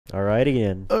All right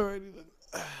again. Alrighty then.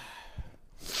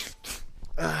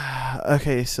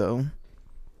 Okay, so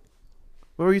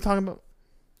what were you talking about?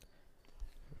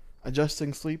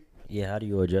 Adjusting sleep. Yeah, how do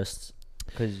you adjust?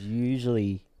 Because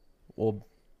usually you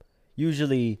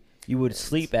would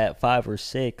sleep at 5 or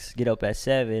 6, get up at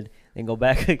 7, and go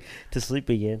back to sleep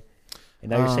again.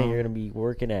 And now you're saying you're gonna be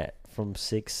working at from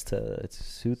 6 to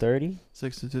 2:30.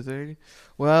 6 to 2:30.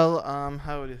 Well,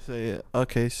 how would you say it?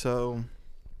 Okay, so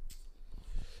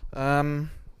I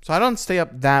don't stay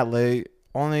up that late.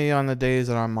 Only on the days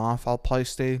that I'm off, I'll probably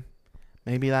stay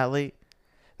maybe that late.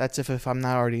 That's if I'm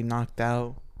not already knocked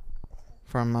out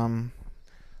from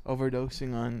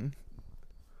overdosing on.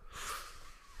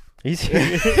 Are you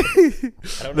serious? I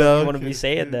don't know if you want to be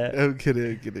saying that. I'm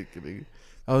kidding.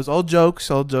 I was all jokes.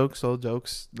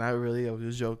 Not really. I was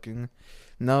just joking.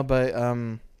 No, but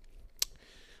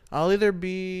I'll either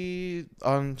be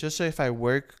on just say if I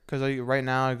work, because right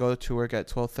now I go to work at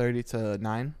 12:30 to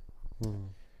 9,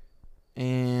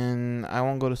 and I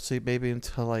won't go to sleep maybe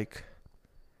until like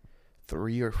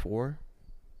 3 or 4.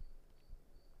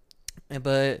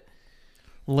 But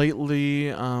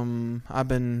lately, I've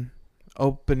been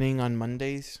opening on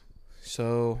Mondays,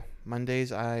 so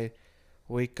Mondays I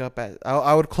wake up at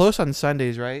I would close on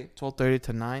Sundays, right? 12:30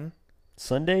 to 9.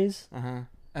 Sundays? And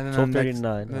then 12:30 to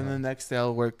 9. then the next day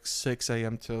I'll work 6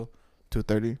 a.m. till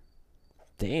 2:30.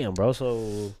 Damn, bro.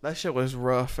 So That shit was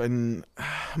rough, and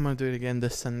I'm gonna do it again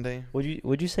this Sunday.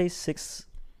 would you say 6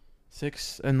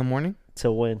 6 in the morning,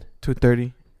 till when?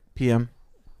 2:30 p.m.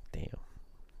 Damn.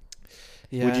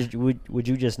 Yeah. Would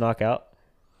you just knock out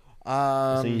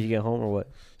so you get home or what?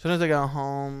 As soon as I got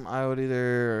home, I would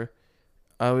either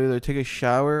take a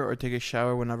shower or take a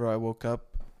shower whenever I woke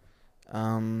up.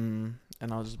 And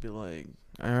I'll just be like,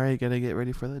 all right, gotta get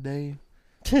ready for the day.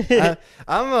 I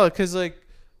don't know, cause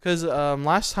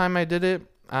last time I did it,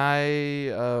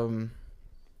 I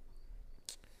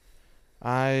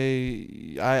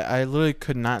literally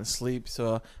could not sleep,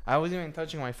 so I wasn't even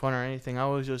touching my phone or anything. I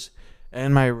was just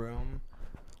in my room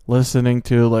listening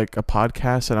to like a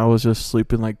podcast, and I was just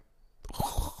sleeping like.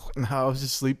 And I was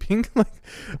just sleeping,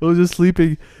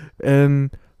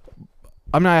 and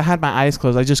I had my eyes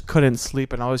closed. I just couldn't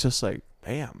sleep, and I was just like,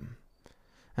 damn.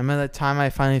 And by the time I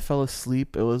finally fell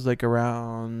asleep, it was like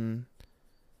around,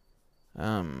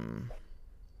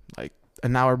 like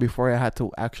an hour before I had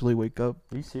to actually wake up.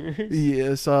 Are you serious?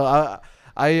 Yeah, so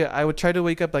I would try to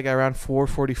wake up like around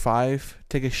 4:45,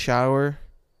 take a shower,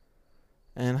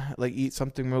 and like eat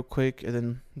something real quick, and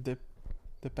then dip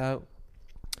out.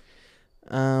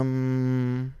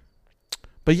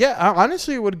 But yeah,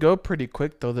 honestly, it would go pretty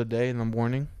quick though the day in the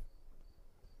morning.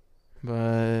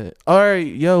 But all right,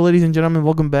 yo, ladies and gentlemen,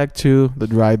 welcome back to the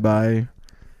Drive-By.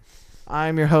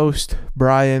 I'm your host,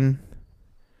 Brian,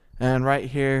 and right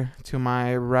here to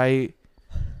my right,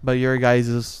 but your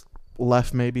guys'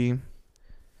 left maybe,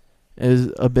 is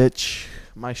a bitch,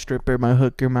 my stripper, my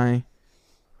hooker,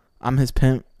 I'm his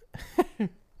pimp.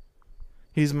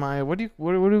 He's my what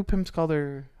do pimps call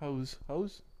their hoes?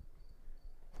 Hoes,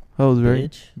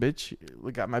 right? Bitch.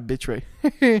 Look at my bitch right.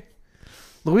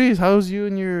 Louise, how's you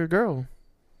and your girl?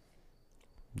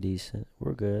 Decent.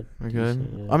 We're good. We're Decent,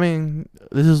 good. yeah. I mean,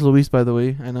 this is Luis, by the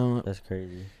way. I know That's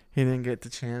crazy. he didn't get the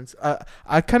chance.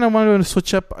 I kind of wanted to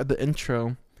switch up the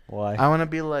intro. Why? I want to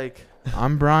be like,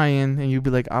 I'm Brian, and you be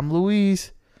like, I'm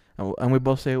Luis, and we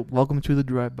both say, welcome to the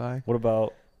Drive-By. What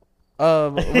about?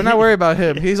 We're not worried about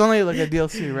him. He's only like a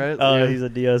DLC, right? Oh, Yeah. he's a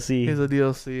DLC. He's a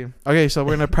DLC. Okay, so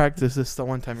we're gonna practice this the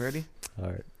one time. You ready? All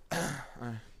right.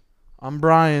 Alright. I'm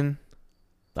Brian.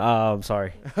 I'm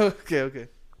sorry. Okay.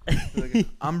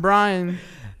 I'm Brian,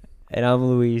 And I'm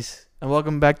Luis. and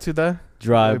welcome back to the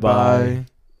Drive-By.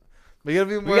 But you gotta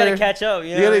be more. We gotta catch up.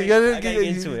 You gotta I gotta get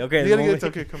into it. Okay. You gotta get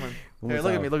okay. Come on. Here,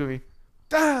 look at me.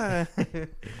 Ah.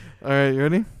 All right, you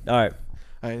ready? All right.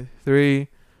 All right, 3,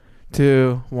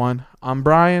 2, 1. I'm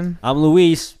Brian, I'm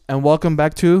Luis. and welcome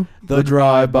back to The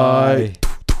Drive-By.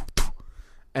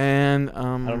 And I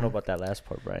don't know about that last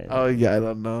part, Brian. Oh yeah, I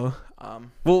don't know.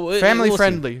 Well, Family we'll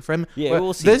friendly. Yeah,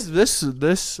 we'll see.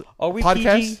 This Are we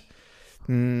podcast.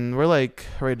 PG? We're like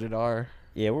rated R.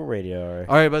 Yeah, we're rated R.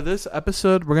 All right, but this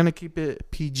episode we're gonna keep it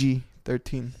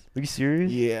PG-13. Are you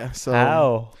serious? Yeah. So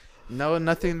How? no,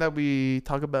 nothing that we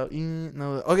talk about.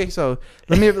 No. Okay, so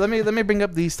let me bring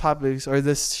up these topics or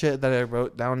this shit that I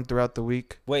wrote down throughout the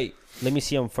week. Wait, let me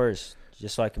see them first,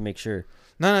 just so I can make sure.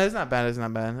 No, it's not bad. It's a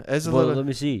Well, little. let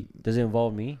me see. Does it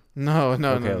involve me? No.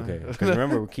 Okay. Because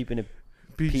remember, we're keeping it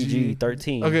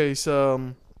PG-13. Okay,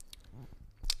 so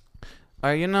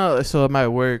so at my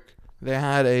work they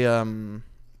had a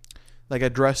like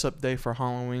a dress up day for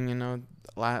Halloween.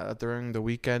 During the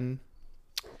weekend,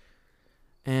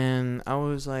 I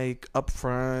was like up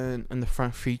front in the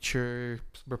front feature,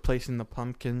 replacing the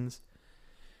pumpkins,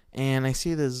 and I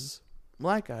see this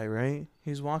black guy. Right,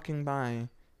 he's walking by,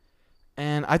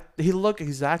 and he looked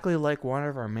exactly like one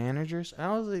of our managers, and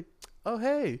I was like, "Oh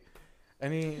hey,"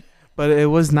 but it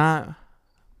was not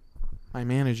my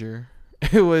manager.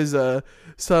 It was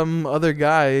some other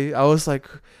guy. I was like,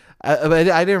 I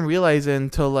didn't realize it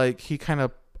until like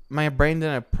my brain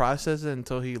didn't process it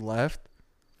until he left.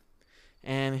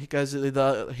 And because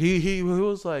he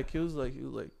was like,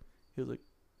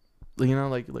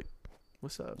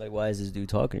 what's up? Like, why is this dude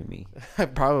talking to me?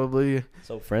 Probably.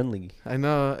 So friendly. I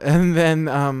know. And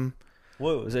then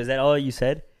Whoa, so is that all you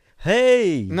said?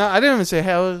 Hey. no, I didn't even say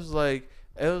hey. I was like,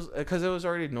 it was because it was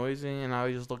already noisy, and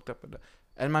I just looked up at it.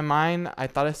 In my mind, I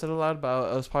thought I said it loud,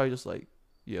 but I was probably just like,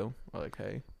 yo, or like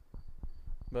hey.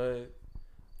 But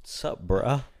What's up,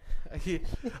 bruh?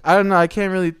 I don't know. I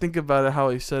can't really think about it how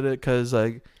he said it because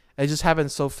like it just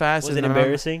happened so fast. Was it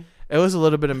embarrassing? It was a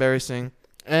little bit embarrassing.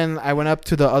 And I went up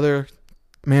to the other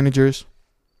managers,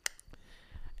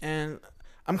 and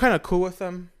I'm kind of cool with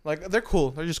them. Like they're cool.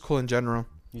 They're just cool in general.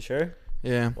 You sure?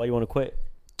 Yeah. Why you want to quit?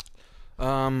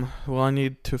 Well, I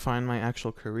need to find my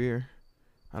actual career.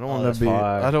 I don't want that's to be.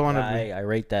 fire. I don't want to be. I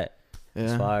rate that. Yeah.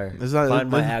 It's fire. It's not, Find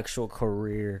my actual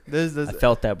career. This I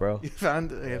felt that, bro. You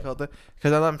found it. I felt that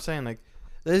because I'm saying like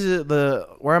this is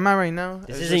where I'm at right now.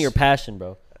 This isn't your passion,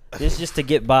 bro. This is just to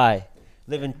get by,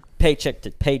 living paycheck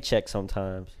to paycheck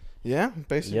sometimes. Yeah,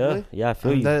 basically. Yeah, I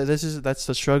feel you. That's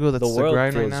the struggle. That's The world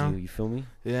grind right feels now. you feel me?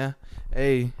 Yeah.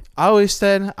 Hey, I always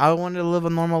said I wanted to live a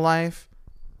normal life.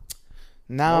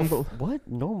 Now What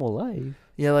normal life?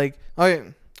 Yeah, like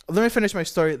okay. Let me finish my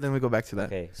story, then we go back to that.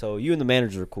 Okay, so you and the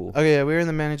manager are cool. Okay, yeah, we were in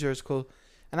the manager. It's cool,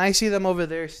 and I see them over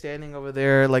there, standing over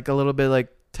there, like a little bit, like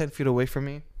 10 feet away from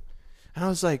me, and I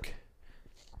was like,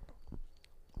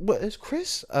 "What is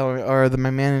Chris?" My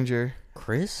manager.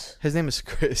 Chris? His name is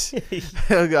Chris. I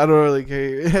don't really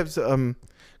care. His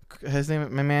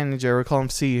name, my manager, we call him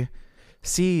C.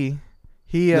 C.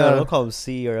 He no, don't call him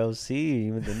C or LC.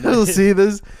 Even he'll see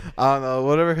this. I don't know.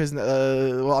 Whatever his.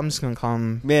 Well, I'm just gonna call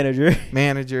him manager.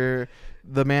 Manager.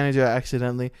 The manager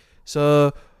accidentally.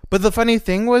 So, but the funny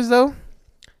thing was though,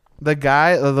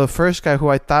 the first guy who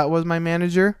I thought was my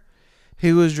manager,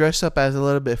 he was dressed up as a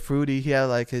little bit fruity. He had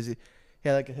his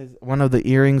one of the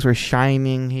earrings were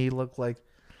shining. He looked like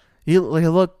he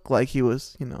looked like he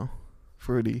was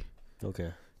fruity.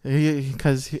 Okay.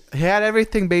 Because he had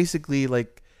everything basically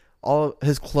like. All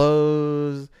his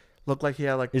clothes looked like he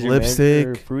had like Is lipstick. Your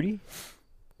manager fruity?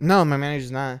 No, my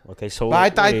manager's not. Okay, so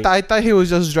but I thought he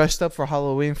was just dressed up for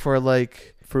Halloween for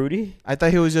like fruity. I thought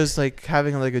he was just like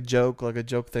having like a joke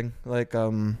thing, like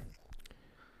not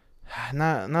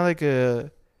like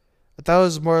a. I thought it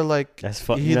was more like That's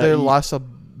fun. He either lost a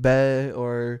bet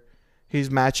or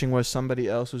he's matching with somebody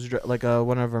else who's like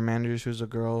one of our managers who's a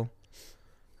girl,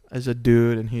 as a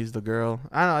dude, and he's the girl.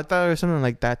 I don't know. I thought it was something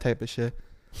like that type of shit.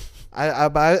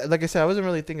 But like I said, I wasn't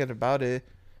really thinking about it,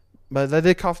 but that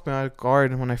did caught me off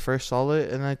guard when I first saw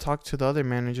it, and I talked to the other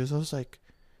managers. I was like,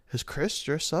 "Is Chris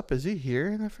dressed up? Is he here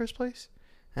in the first place?"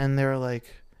 And they were like,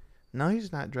 "No,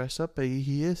 he's not dressed up, but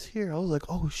he is here." I was like,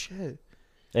 "Oh shit!"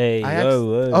 Hey, Hey, Hey, we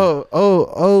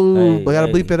gotta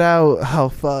hey. bleep it out. Oh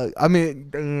fuck! I mean,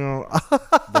 damn.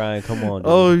 Brian, come on.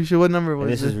 Dude. Oh shit! What number was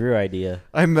And this is your idea.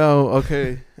 I know.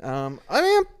 Okay. I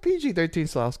mean, PG-13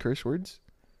 slash curse words.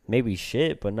 Maybe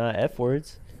shit, but not F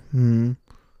words. Oh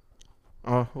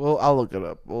well, I'll look it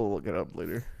up. We'll look it up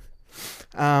later.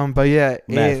 But yeah,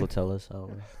 Max will tell us.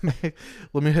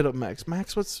 let me hit up Max.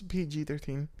 Max, what's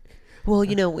PG-13? Well,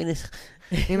 when it's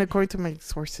And according to my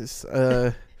sources,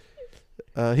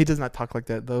 he does not talk like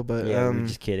that though. But yeah, we're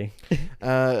just kidding.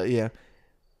 yeah.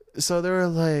 So they were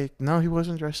like, no, he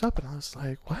wasn't dressed up, and I was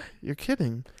like, what? You're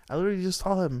kidding? I literally just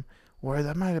saw him where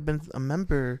that might have been a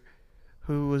member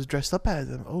who was dressed up as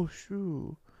him. Oh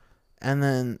shoot! And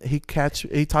then he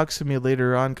talks to me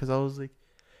later on because I was like,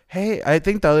 hey, I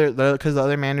think because the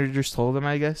other managers told him,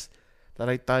 I guess, that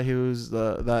I thought he was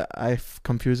that I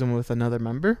confused him with another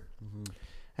member. Mm-hmm.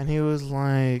 And he was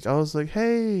like, I was like,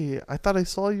 hey, I thought I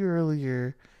saw you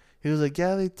earlier. He was like,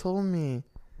 yeah, they told me.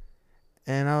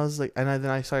 And I was like, then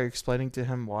I started explaining to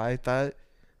him why I thought.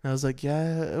 And I was like,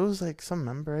 yeah, it was like some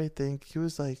member, I think. He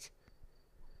was like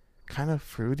kind of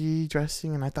fruity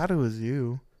dressing, and I thought it was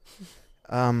you.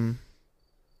 And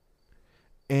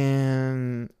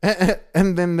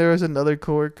then there was another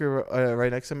coworker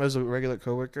right next to him. It was a regular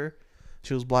coworker.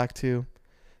 She was black too.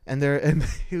 And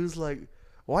he was like,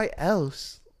 why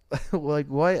else? Like,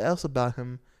 why else about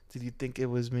him did you think it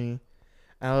was me?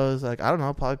 And I was like, I don't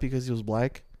know, probably because he was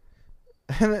black.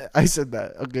 And I said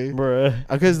that, okay, Bruh.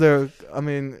 because they're. I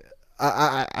mean,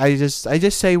 I just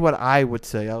say what I would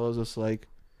say. I was just like,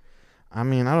 I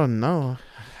mean, I don't know.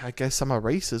 I guess I'm a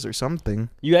racist or something.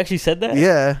 You actually said that?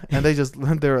 Yeah, and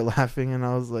they were laughing, and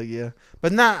I was like, yeah,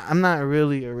 but I'm not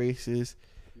really a racist.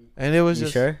 And it was You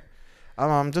just, sure?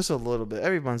 I'm just a little bit.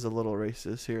 Everyone's a little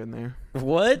racist here and there.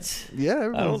 What? Yeah, I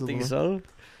everyone's don't a think little. so.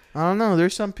 I don't know.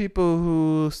 There's some people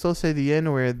who still say the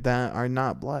N word that are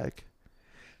not black.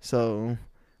 So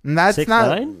and that's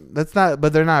 6ix9ine? that's not.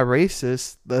 But they're not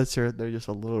racist. They're just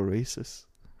a little racist.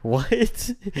 What?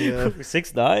 Yeah.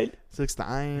 6ix9ine?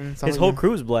 6ix9ine. His whole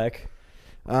crew's black.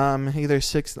 Either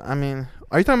six. I mean,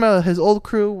 are you talking about his old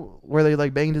crew where they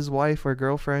like banged his wife or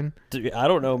girlfriend? Dude, I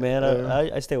don't know, man. Uh,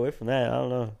 I stay away from that. I don't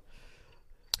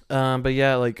know. But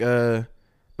yeah, but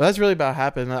that's really about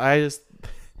happened. I just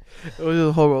it was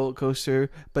a whole roller coaster.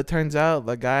 But turns out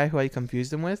the guy who I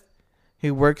confused him with,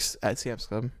 he works at Sam's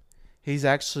Club. He's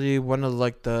actually one of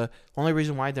like the only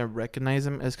reason why I didn't recognize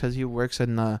him is because he works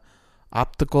in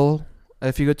optical.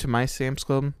 If you go to my Sam's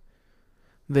Club,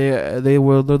 they're the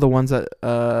ones that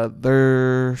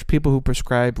they're people who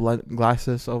prescribe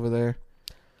glasses over there.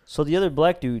 So the other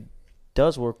black dude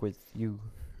does work with you.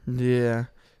 Yeah,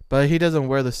 but he doesn't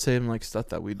wear the same like stuff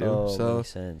that we do. Oh, So makes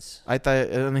sense. I thought,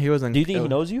 and he wasn't. Do you think he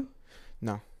knows you?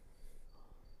 No.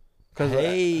 Cause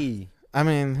Hey, I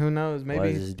mean, who knows? why Maybe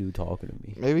is this dude talking to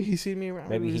me? maybe he see me around.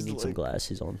 Maybe he He's needs some like-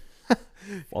 glasses on.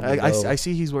 I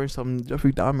see he's wearing some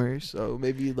Jeffrey Dahmer, so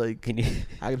maybe like Can you?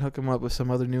 I can hook him up with some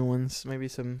other new ones, maybe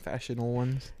some fashionable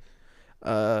ones.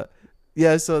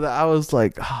 Yeah. So that I was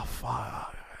like, oh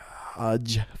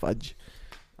fudge.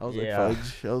 I was Yeah. like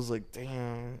fudge. I was like,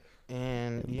 damn.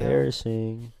 And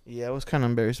Embarrassing. yeah, it was kind of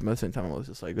embarrassing, but at the same time, I was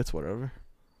just like, it's whatever.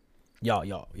 Y'all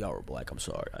were black. I'm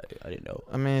sorry. I didn't know.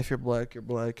 I mean, if you're black, you're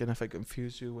black, and if I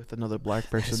confuse you with another black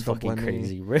person, It's don't fucking blame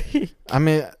crazy, me. right? I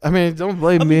mean, don't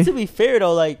blame I me. mean, to be fair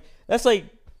though, like that's like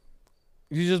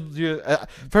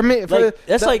For me, Like,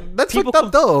 that's like that's people fucked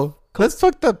up though. That's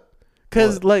fucked up.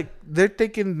 Cause What? like they're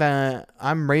thinking that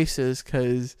I'm racist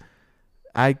because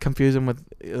I confuse them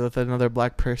with another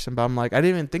black person, but I'm like I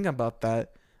didn't even think about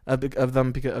that of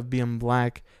them because of being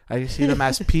black. I just see them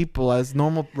as people, as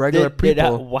normal regular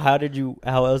people.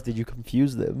 How else did you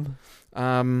confuse them?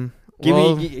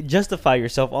 Well, Justify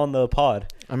yourself on the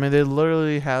pod. I mean, they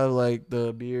literally have like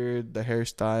the beard, the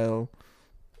hairstyle.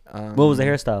 What was the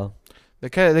hairstyle? They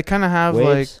kind of have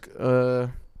Waves? like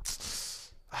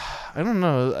I don't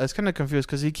know. I was kind of confused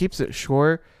because he keeps it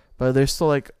short, but there's still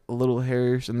like little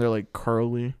hairs and they're like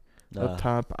curly up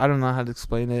top. I don't know how to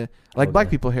explain it. Like black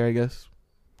Okay. people hair, I guess.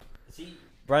 See,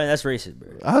 Brian, that's racist, bro.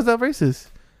 How's that racist?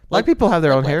 Black Like- people have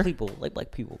their own black hair. People, like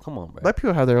black people. Come on, bro. Black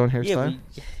people have their own Yeah, hairstyle.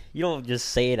 but you don't just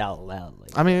say it out loud.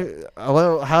 Like, I mean,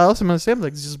 well, how else am I gonna say it?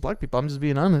 Like it's just black people. I'm just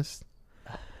being honest.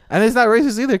 And it's not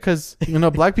racist either, because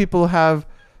black people have,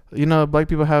 black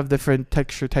people have different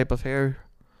texture type of hair.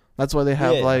 That's why they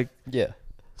have Yeah. like. yeah.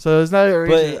 So it's not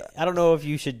racist. But I don't know if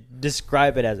you should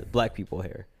describe it as black people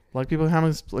hair. Black people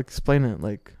have to explain it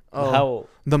like How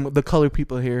the color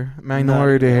people here,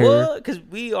 minority hair. Well, because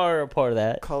we are a part of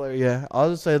that. Color, yeah. I'll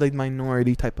just say like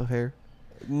minority type of hair.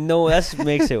 No, that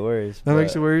makes it worse. That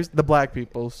makes it but worse. The black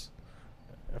people's.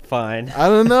 Fine. I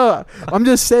don't know. I'm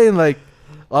just saying like,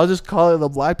 I'll just call it the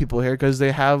black people hair because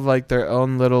they have like their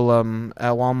own little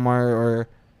at Walmart or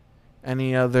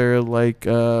any other like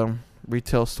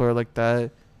retail store like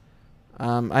that.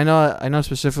 I know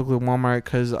specifically Walmart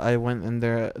because I went in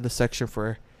the section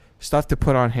for stuff to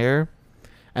put on hair,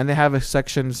 and they have a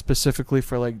section specifically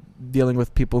for like dealing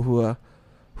with people who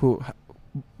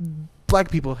black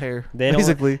people hair They don't-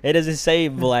 basically. It doesn't say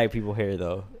black people hair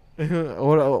though. I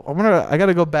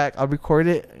gotta go back. I'll record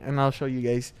it and I'll show you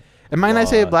guys. It might not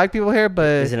say Vlog. black people hair, but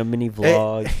Is it a mini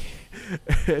vlog?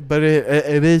 but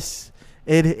it is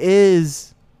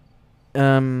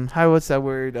what's that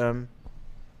word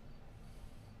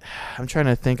I'm trying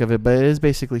to think of it, but it is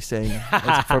basically saying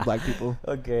it's for black people.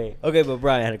 Okay, but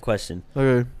Brian, I had a question.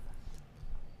 Okay.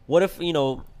 What if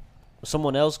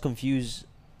someone else confused,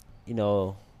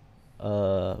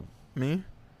 Me?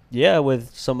 yeah,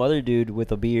 with some other dude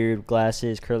with a beard,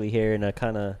 glasses, curly hair, and a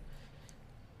kind of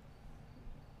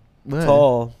What?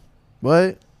 tall,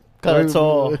 What? kind of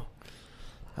tall.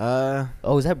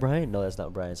 Oh, is that Brian? No, that's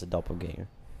not Brian. It's a doppelganger.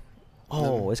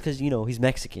 Oh, it's because he's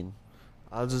Mexican.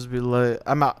 I'll just be like,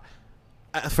 I'm out.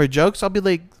 For jokes, I'll be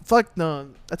like, fuck no,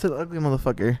 that's an ugly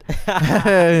motherfucker.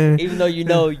 Even though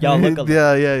y'all look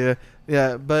alike.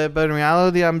 Yeah. But in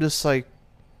reality, I'm just like,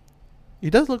 he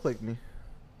does look like me.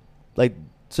 Like,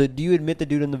 so do you admit the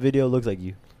dude in the video looks like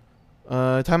you?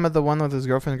 Talking about the one with his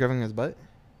girlfriend grabbing his butt.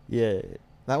 Yeah.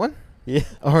 That one? Yeah,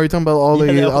 Or are you talking about all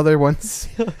Yeah, the that other ones?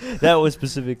 that was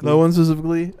specifically. That one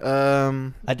specifically.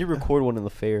 I did record one in the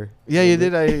fair. Yeah, you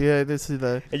did. Remember? I did see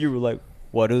that. And you were like,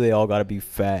 "Why do they all gotta be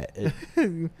fat?"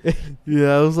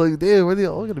 Yeah, I was like, dude, why are they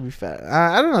all gonna be fat?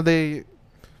 I don't know. They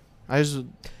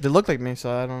look like me,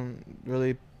 so I don't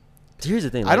really. Here's the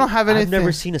thing. I don't have I've never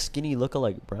anything- seen a skinny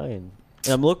lookalike Brian,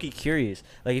 and I'm low-key curious.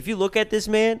 Like, if you look at this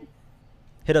man,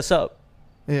 hit us up.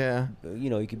 Yeah. You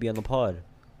know, you could be on the pod.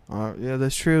 Yeah,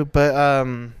 that's true. But I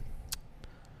don't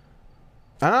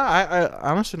know,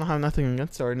 I honestly don't have nothing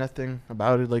against it or nothing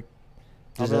about it. Like,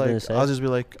 There's nothing to say? I'll just be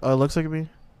like, oh, it looks like me.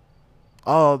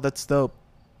 Oh, that's dope.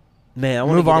 Man, I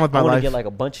Move want to on with my I want to life. get like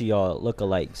a bunch of y'all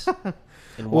lookalikes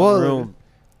in Well, one room.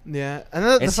 Yeah, and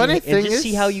the And funny thing just is,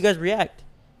 see how you guys react.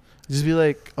 just be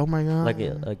like, oh my god,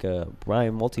 Like a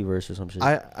Brian multiverse or some shit.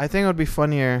 I think it would be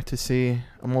funnier to see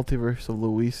a multiverse of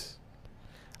Luis.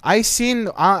 I seen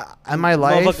in my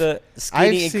life. Motherfucker, skinny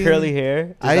I've and seen- curly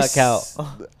hair does not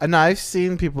count. And I've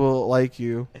seen people like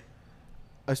you.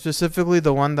 Specifically,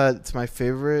 the one that's my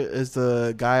favorite is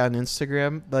the guy on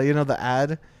Instagram. The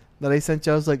ad that I sent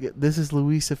you. I was like, "This is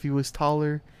Luis if he was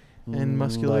taller and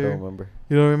muscular." I don't remember.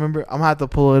 You don't remember? I'm gonna have to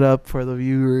pull it up for the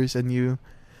viewers and you.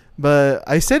 But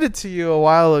I sent it to you a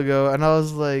while ago, and I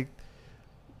was like,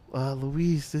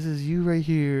 "Luis, this is you right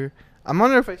here." I'm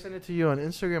wondering if I sent it to you on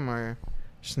Instagram or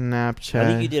Snapchat. I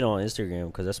think you did on Instagram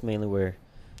because that's mainly where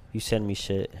you send me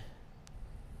shit.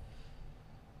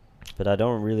 But I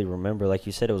don't really remember. Like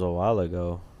you said, it was a while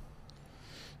ago.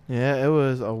 Yeah, it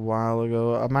was a while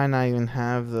ago. I might not even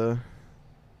have the.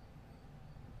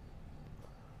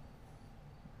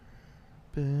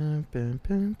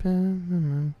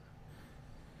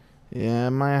 Yeah,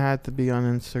 it might have to be on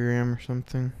Instagram or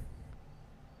something.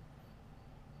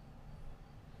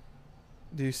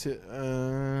 Do you see?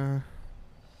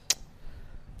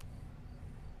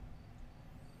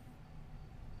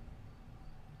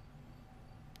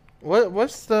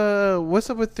 What's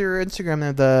up with your Instagram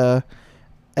there? The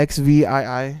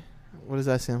XVII. What does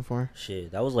that stand for?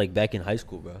 Shit, that was like back in high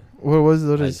school, bro. What does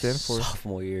Like it stand for?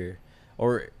 sophomore year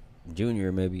or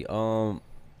junior maybe. So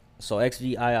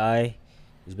XVII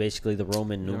is basically the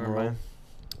Roman Never numeral mind.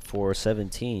 for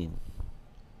 17.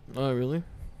 Oh, really?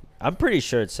 I'm pretty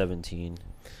sure it's 17.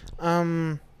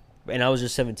 And I was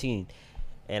just 17,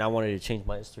 and I wanted to change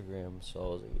my Instagram, so I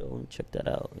was like, "Yo, let me check that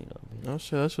out." You know what I mean? Oh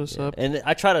shit, that's what's Yeah. up. And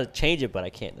I try to change it, but I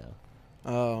can't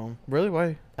now. Oh, really?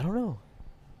 Why? I don't know.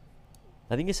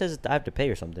 I think it says I have to pay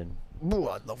or something.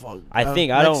 What the fuck? I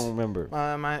think I don't remember.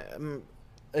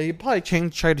 You probably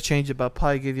try to change it, but I'll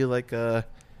probably give you like a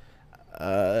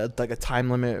time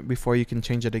limit before you can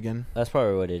change it again. That's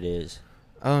probably what it is.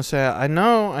 I don't say. I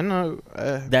know.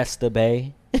 That's the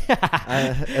bay.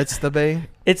 It's the bay.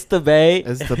 It's the bay.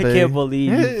 It's the I bay. can't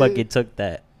believe you fucking took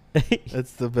that.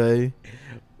 It's the bay.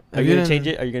 Are you gonna change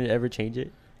it? Are you gonna ever change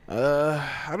it?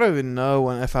 I don't even know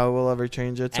if I will ever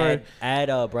change it. It's alright. Add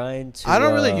Brian to. I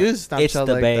don't really use Snapchat It's the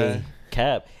like bay. that.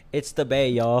 Cap. It's the bay,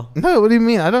 y'all. No, what do you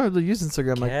mean? I don't really use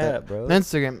Instagram like Cap, that. bro.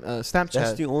 Instagram, Snapchat.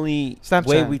 That's the only Snapchat.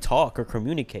 way we talk or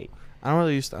communicate. I don't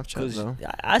really use Snapchat 'Cause though.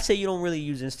 I say you don't really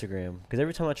use Instagram because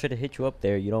every time I try to hit you up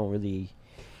there, you don't really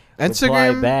reply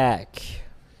Instagram back.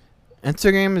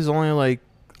 Instagram is only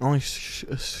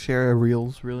share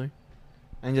reels really,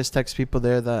 and just text people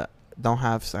there that don't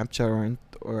have Snapchat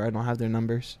or I don't have their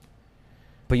numbers.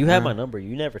 But you have Uh, my number.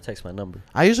 You never text my number.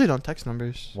 I usually don't text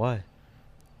numbers. Why?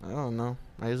 I don't know.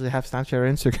 I usually have Snapchat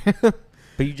or Instagram.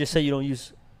 But you just said you don't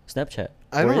use Snapchat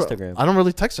I or don't. Instagram. I don't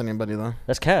really text anybody though.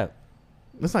 That's cap.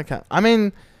 That's not count. I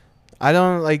mean, I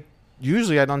don't like.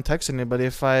 Usually, I don't text anybody.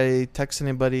 If I text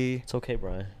anybody, It's okay,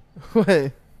 Brian. what?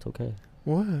 It's okay.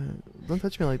 What? Don't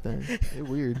touch me like that. You're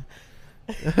weird.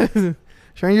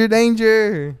 Stranger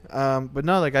danger. But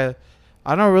no, like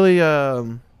I don't really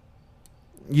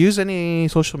use any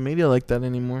social media like that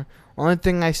anymore. Only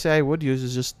thing I say I would use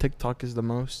is just TikTok is the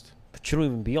most. But you don't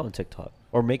even be on TikTok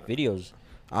or make videos.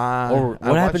 Or I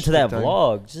what happened watch to that TikTok.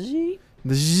 vlog?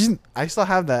 I still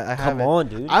have that. I have Come it. on,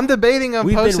 dude. I'm debating on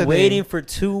We've posting. been waiting for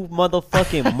 2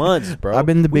 motherfucking months, bro. I've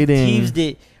been debating. We teased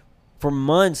it for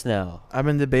months now. I've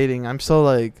been debating. I'm still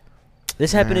like,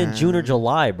 This happened in June or Man.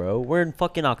 July, bro. We're in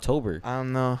fucking October. I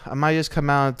don't know. I might just come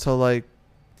out until like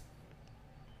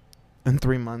in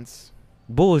 3 months.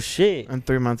 Bullshit. In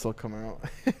 3 months, I'll come out.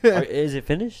 Is it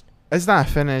finished? It's not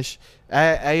finished.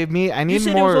 I need You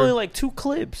said more. it was only like 2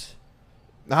 clips.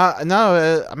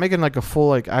 No, I'm making like a full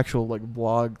like actual like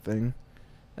vlog thing,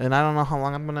 and I don't know how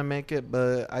long I'm gonna make it,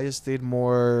 but I just need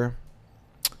more.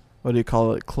 What do you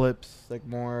call it? Clips, like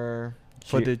more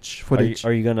So you- footage.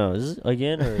 Are you gonna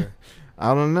again or?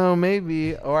 I don't know,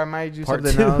 maybe, or I might do Part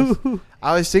something else. 2.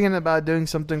 I was thinking about doing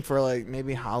something for like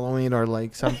maybe Halloween or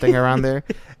like something around there,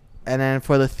 and then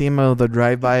for the theme of the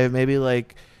drive-by, maybe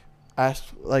like ask,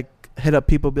 like hit up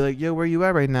people, be like, "Yo, where you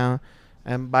at right now?"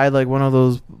 And buy like one of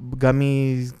those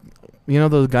gummies, you know,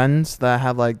 those guns that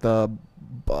have like the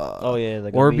Oh yeah,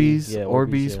 like Orbeez, yeah,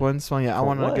 Orbeez yeah. ones. So yeah, I For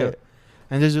want to what? get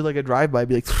and just do like a drive-by,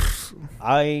 be like,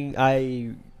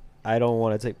 I don't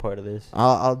want to take part of this.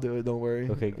 I'll do it. Don't worry.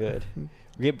 Okay, good.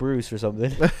 Get Bruce or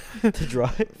something to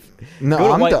drive. No, Go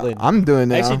to I'm Whiteland. I'm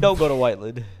doing it. Actually, don't go to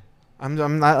Whiteland. I'm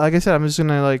not, like I said, I'm just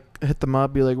gonna like hit them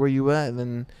up, be like, "Where you at?" and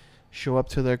then show up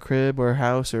to their crib or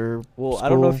house or. Well, school. I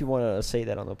don't know if you want to say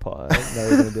that on the pod. Now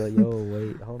they're gonna be like, "Yo,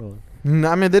 wait, hold on." No,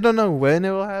 I mean, they don't know when it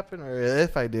will happen or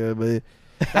if I do it, but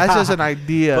that's just an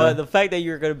idea. But the fact that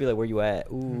you're gonna be like, "Where you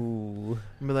at?" Ooh,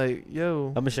 be like,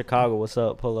 "Yo," I'm in Chicago. What's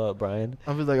up? Pull up, Brian.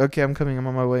 I'll be like, "Okay, I'm coming. I'm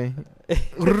on my way."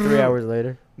 3 hours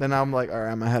later. Then I'm like, "All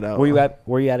right, I'm gonna head out." Where you at?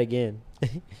 Where you at again?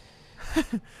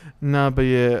 No, but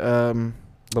yeah.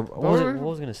 But what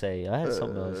was I gonna say? I had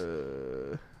something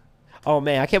else. Oh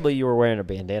man, I can't believe you were wearing a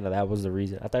bandana. That was the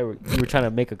reason. I thought you were trying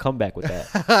to make a comeback with that.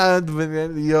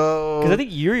 Yo. Because I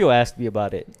think Yurio asked me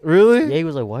about it. Really? Yeah, he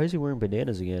was like, "Why is he wearing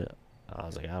bananas again?" I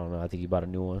was like, "I don't know. I think he bought a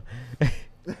new one."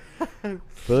 But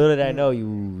little did I know, you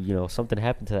know, something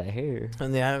happened to that hair.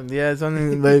 And yeah,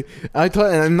 something like I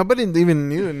told, and nobody even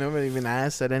knew. Nobody even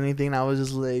asked, said anything. I was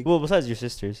just like, Well, besides your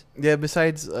sisters, yeah.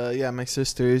 Besides, yeah, my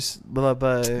sisters, but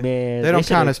man, they don't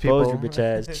count as expose people. Your bitch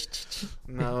ass.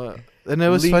 No, and it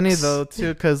was funny Leaks. though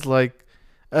too, cause like,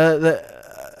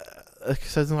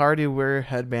 since I already wear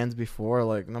headbands before,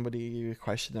 like nobody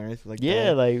questioned or anything like Yeah,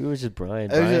 that. like it was just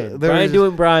Brian. It was just- there Brian was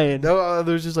doing Brian. No,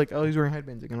 there was just like, oh, he's wearing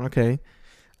headbands again. Okay,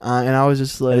 and I was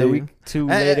just like, And a week, 2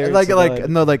 later, like it's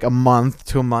done. no, like a month,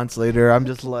 2 months later, I'm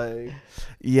just like,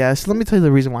 yes. Let me tell you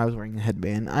the reason why I was wearing a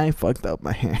headband. I fucked up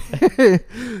my hair.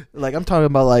 Like I'm talking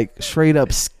about like straight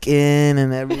up skin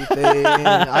and everything.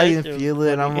 I didn't feel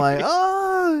it. And I'm like,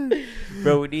 oh,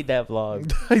 Bro, we need that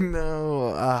vlog. I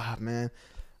know. Ah, man.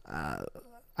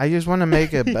 I just want to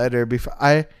make it better.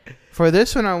 For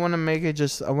this one, I want to make it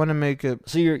just. I want to make it.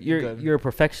 So you're Good. you're a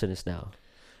perfectionist now.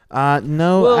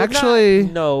 No, Well, actually,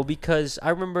 no, because I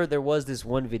remember there was this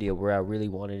one video where I really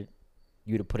wanted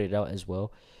you to put it out as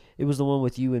well. It was the one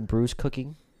with you and Bruce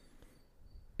cooking,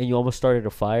 and you almost started a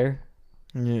fire.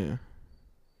 yeah.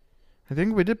 I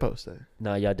think we did post that.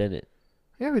 Nah, y'all didn't.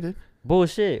 Yeah, we did.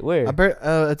 Bullshit. Where?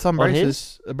 It's on On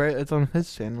Bryce's. It's on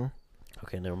his channel.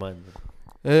 Okay, never mind.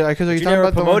 Because You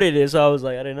never promoted it, so I was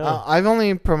like, I didn't know. I've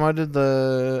only promoted didn't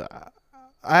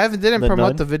The promote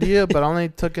nun? the video, but I only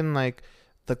took in like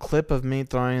the clip of me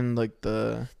throwing like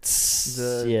the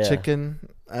Yeah. chicken.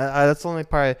 That's the only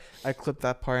part I clipped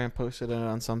that part and posted it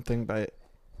on something, but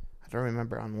I don't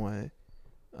remember on what.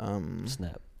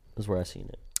 Snap. That's where I seen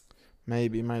it.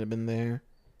 Maybe it might have been there.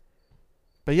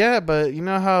 But yeah, but you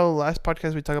know how last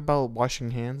podcast we talked about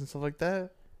washing hands and stuff like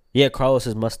that? Yeah,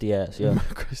 Carlos's musty ass. Yeah.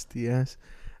 Christy ass.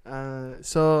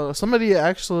 So somebody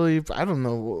actually, I don't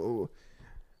know,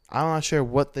 I'm not sure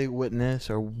what they witnessed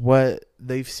or what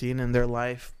they've seen in their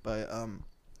life, but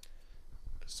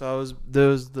so there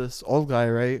was this old guy,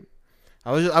 right?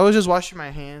 I was just washing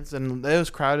my hands, and it was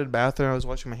crowded bathroom. I was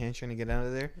washing my hands trying to get out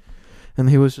of there, and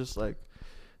he was just like,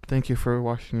 "Thank you for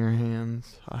washing your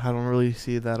hands. I don't really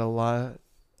see that a lot."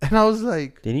 And I was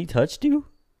like, Did he touch you?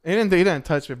 he didn't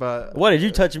touch me, but Why did you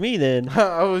touch me then?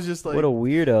 I was just like, What a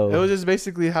weirdo. it was just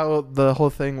basically how the whole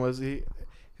thing was. He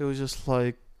was just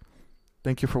like,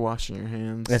 "Thank you for washing your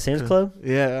hands." At Sam's Club?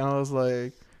 Yeah, and I was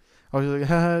like,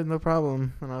 haha, no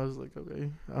problem. And I was like,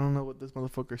 okay, I don't know what this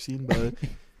motherfucker seen, but it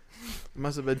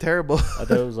must have been terrible. I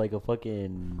thought it was like a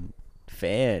fucking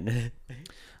fan.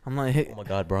 I'm like, hey, Oh my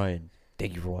God, Brian.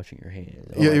 Thank you for washing your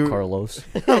hands. Yeah, you- Carlos.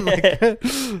 I'm like,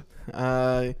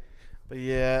 but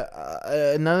yeah,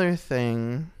 another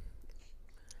thing.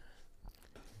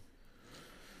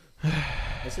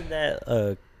 Isn't that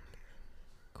a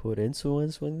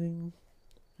coincidence thing?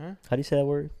 Huh? How do you say that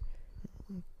word?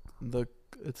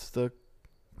 It's the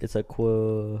It's a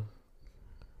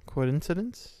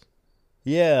coincidence.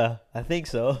 Yeah, I think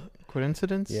so.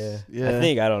 Coincidence. Yeah. Yeah.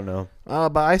 I don't know.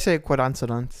 But I say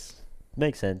coincidence.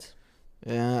 Makes sense.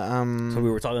 Yeah. So we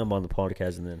were talking about on the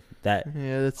podcast, and then that.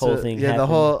 Yeah, that's whole thing Yeah, the happened.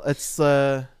 whole it's What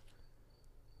are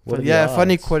the yeah,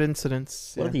 funny odds?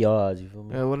 coincidence. What Yeah. are the odds? You feel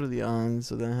me? Yeah, what are the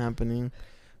odds of that happening?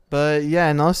 But yeah,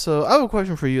 and also I have a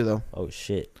question for you though. Oh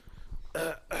shit.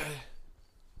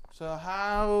 So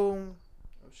how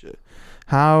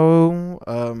How?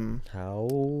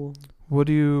 would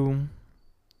you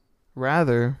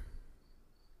rather,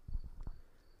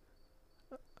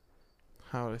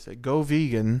 how would I say, go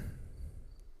vegan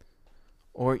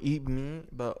or eat meat,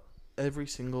 but every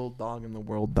single dog in the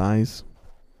world dies.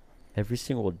 Every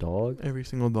single dog. Every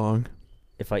single dog.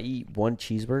 If I eat one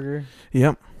cheeseburger,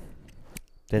 Yep.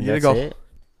 then You that's gotta go. it.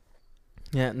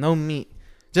 Yeah, no meat.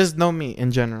 Just no meat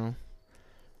in general.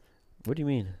 What do you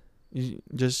mean?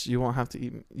 You won't have to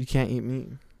eat. You can't eat meat.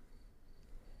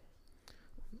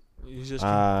 You just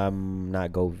I'm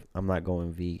not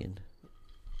going vegan.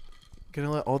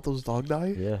 gonna let all those dogs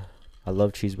die, Yeah, I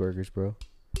love cheeseburgers, bro.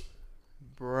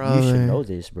 bro. You should know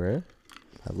this, bro.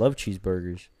 I love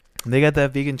cheeseburgers. They got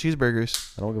that vegan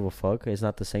cheeseburgers. I don't give a fuck. It's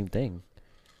not the same thing.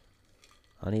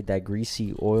 I need that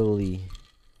greasy, oily.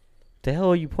 The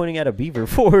hell are you pointing at a beaver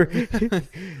for?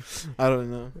 I don't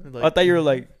know. I thought you were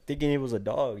like thinking it was a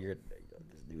dog. You're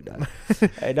this dude.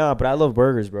 Hey, nah, but I love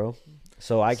burgers, bro.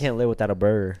 So I can't live without a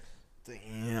burger.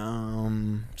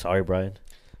 Damn. Sorry, Brian.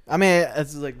 I mean,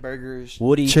 it's like burgers,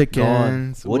 Woody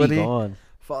chickens. gone. Woody gone.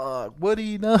 Fuck,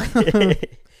 Woody, no.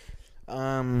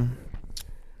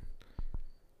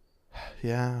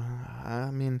 Yeah,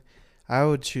 I mean, I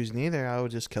would choose neither. I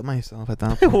would just kill myself at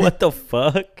that point. What the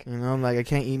fuck? You know, like I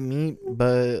can't eat meat,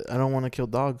 but I don't want to kill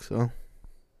dogs, so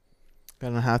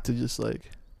gonna have to just like.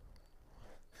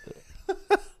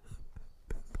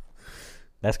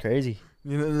 That's crazy.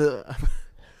 You know, I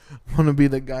want to be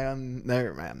the guy on.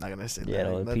 Never mind, I'm not gonna say Yeah, that.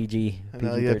 no, That- PG. I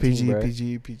know, PG-13, yeah,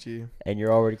 PG, bro. PG. And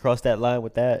you're already crossed that line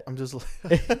with that. I'm just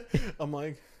like, I'm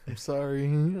like, I'm sorry.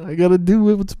 I gotta do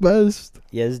what's best.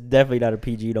 Yeah, it's definitely not a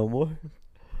PG no more.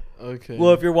 Okay.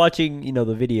 Well, if you're watching,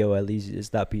 the video, at least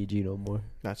it's not PG no more.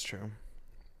 That's true.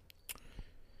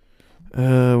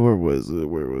 Where was it?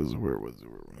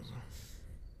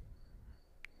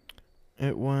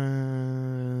 It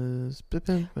was.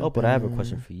 Oh, but I have a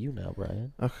question for you now,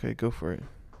 Brian. Okay, go for it.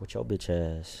 With your bitch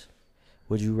ass,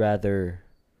 would you rather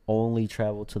only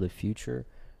travel to the future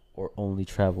or only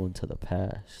travel into the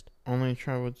past? Only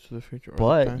travel to the future.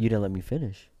 But you didn't let me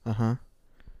finish. Uh-huh.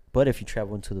 But if you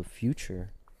travel into the future,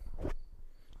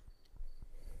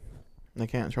 I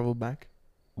can't travel back.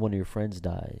 one of your friends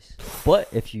dies. But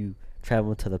if you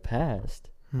travel into the past,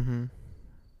 Mm-hmm.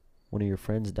 one of your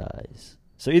friends dies.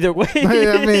 So either way.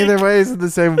 I mean, either way, it's the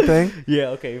same thing. Yeah,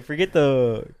 okay. Forget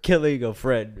the killing a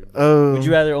friend. Oh. Would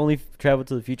you rather only travel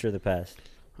to the future or the past?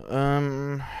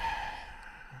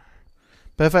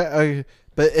 But if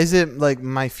but is it like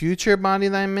my future body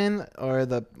that I'm in, or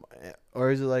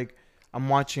is it like I'm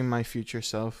watching my future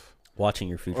self, Watching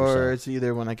your future or self. it's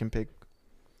either one I can pick?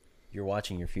 You're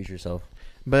watching your future self.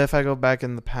 But if I go back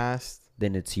in the past,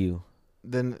 Then it's you.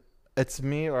 then it's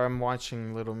me, or I'm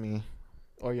watching little me,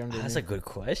 or younger That's me. a good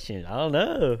question. I don't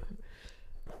know.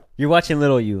 You're watching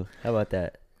little you. How about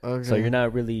that? Okay. So you're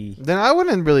not really. Then I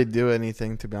wouldn't really do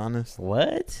anything, to be honest.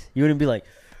 What? You wouldn't be like.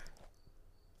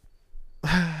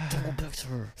 Don't go back to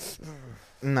her.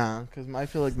 Nah, because I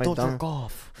feel like my Don't dumb. jerk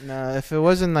off. Nah, if it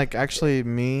wasn't like actually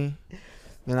me,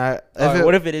 then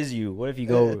What if it is you? What if you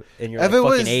go and you're if like it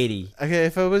fucking was- 80? Okay,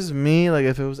 if it was me, like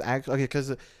if it was actually okay, because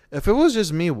if it was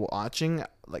just me watching,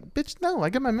 like bitch, no, I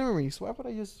get my memories. Why would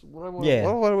I just?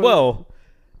 Yeah. What- Well,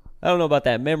 I don't know about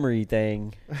that memory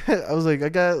thing. I was like, I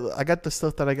got the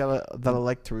stuff that I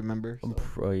like to remember.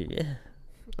 so. Yeah.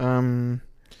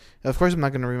 Of course, I'm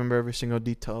not gonna remember every single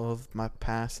detail of my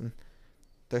past, and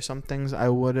there's some things I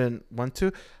wouldn't want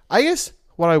to. I guess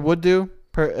what I would do,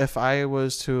 if I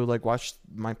was to like watch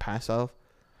my past self,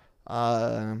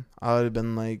 I would have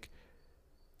been like,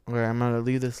 "Okay, I'm gonna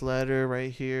leave this letter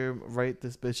right here. Write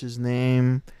this bitch's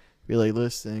name. Be like,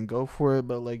 listen, go for it,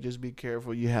 but like, just be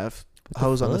careful. You have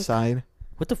hoes on the fuck? side.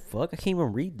 What the fuck? I can't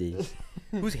even read this.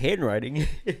 Who's handwriting?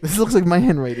 This looks like my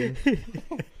handwriting."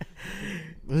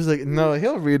 He's like, no,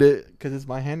 he'll read it because it's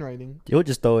my handwriting. You'll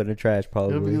just throw it in the trash,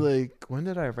 probably. He'll be like, when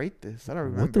did I write this? I don't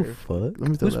remember. What the fuck? Let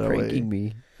me throw Who's that away. pranking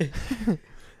me?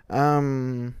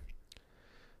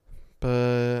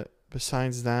 But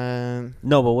besides that,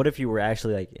 No, but what if you were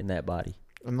actually like in that body?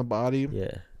 in the body,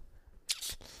 Yeah.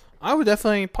 I would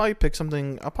definitely probably pick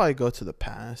something. I'll probably go to the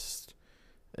past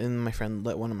and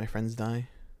let one of my friends die.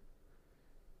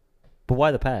 But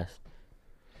why the past?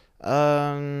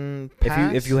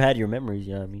 Past, If you had your memories,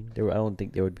 you know what I mean? I don't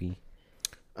think there would be.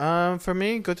 for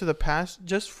me, go to the past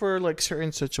just for like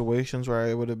certain situations where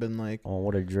I would have been like, Oh,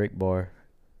 what a Drake bar.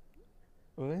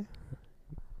 what?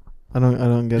 I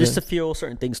don't get Just it. to feel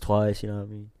certain things twice, you know what I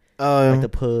mean? Oh, Like the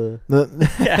puh.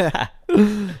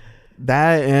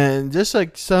 that and just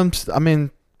like I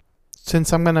mean,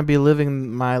 since I'm gonna be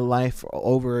living my life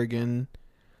over again,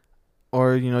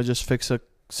 or just fix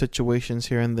situations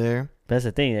here and there. That's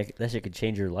the thing. That shit could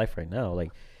change your life right now.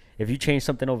 Like, if you change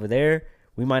something over there,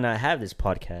 we might not have this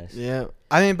podcast. Yeah.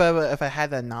 I mean, but if I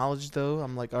had that knowledge though,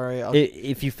 I'm like, all right.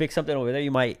 If you fix something over there,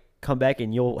 you might come back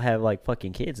and you'll have like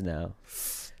fucking kids now.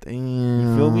 Damn.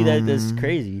 You feel me? That's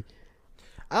crazy.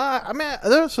 I mean,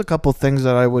 there's a couple things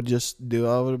that I would just do.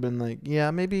 I would have been like,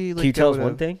 yeah, maybe. Like, Can you tell us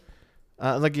one thing?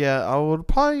 Like, yeah, I would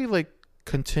probably like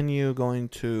continue going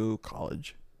to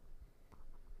college.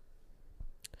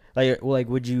 Like,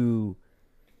 would you,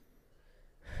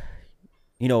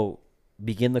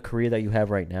 begin the career that you have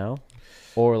right now,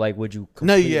 or like, would you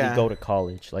completely go to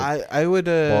college, like I would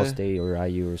Ball State or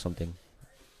IU or something?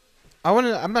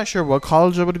 I'm not sure what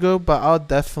college I would go, but I would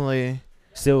definitely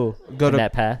Still go in to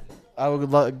that path. I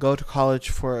would go to college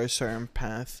for a certain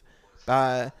path.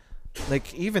 But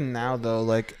like even now though,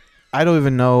 like I don't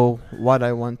even know what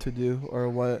I want to do or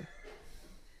what.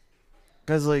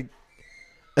 Cause like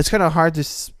it's kind of hard to.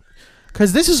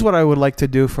 Cause this is what I would like to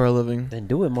do for a living. Then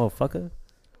do it, motherfucker.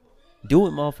 Do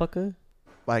it, motherfucker.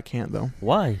 But I can't though.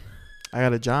 Why? I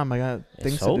got a job. I got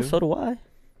things to do. So do I.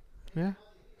 Yeah.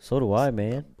 So do I,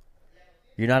 man.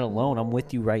 You're not alone. I'm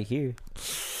with you right here.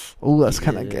 Oh, that's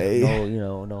kind of gay.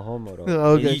 No, no homo though.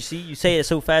 Okay. You say it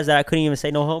so fast that I couldn't even say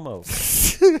no homo.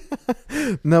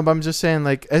 No, but I'm just saying,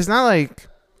 like, it's not like,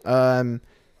 no,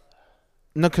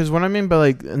 because what I mean by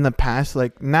like in the past,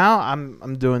 like now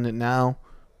I'm doing it now.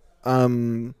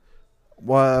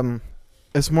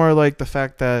 It's more like the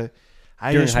fact that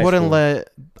I During just high wouldn't school.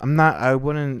 let. I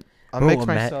wouldn't. I'll make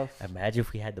myself Imagine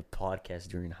if we had the podcast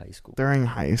during high school. during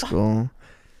high school.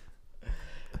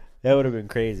 That would have been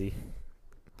crazy.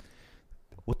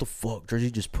 What the fuck?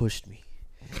 Jersey just pushed me.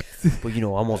 But I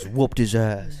almost whooped his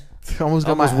ass. Almost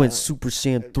got Almost my went Super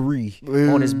Saiyan 3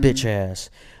 on his bitch ass.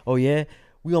 Oh yeah?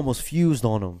 We almost fused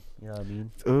on him. You know what I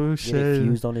mean? Oh Get it shit!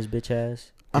 fused on his bitch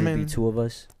ass. I There'd be mean- two of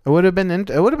us. It would have been. It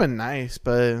would have been nice,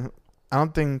 but I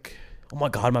don't think. Oh my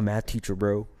god, my math teacher,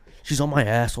 bro. She's on my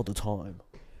ass all the time.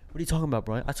 What are you talking about,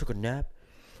 Brian? I took a nap.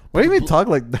 What do you mean talk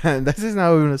like that? That's just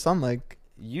not even a sound like.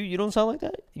 You don't sound like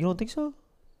that? You don't think so?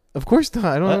 Of course not.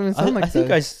 I don't even sound like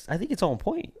that. I think it's on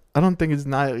point. I don't think it's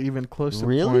not even close to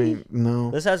Really? point.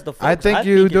 No. This has the. I think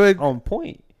you do it's it- on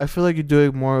point. I feel like you're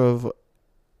doing more of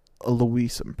a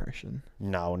Luis impression.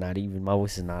 No, not even. My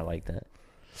voice is not like that.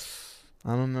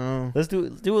 I don't know. Let's do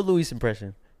a Luis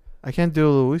impression. I can't do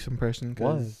a Luis impression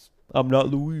because I'm not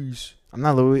Luis. I'm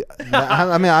not Luis.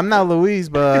 I mean, I'm not Luis,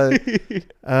 but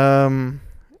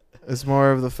it's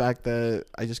more of the fact that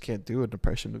I just can't do an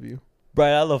impression of you.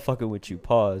 Brian, I love fucking with you.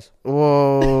 Pause.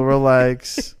 Whoa,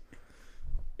 relax.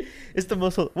 It's the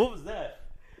most. What was that?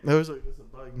 That was like just a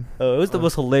bug. Oh, it was the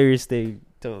most hilarious thing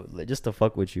just to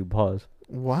fuck with you. Pause.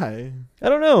 Why? I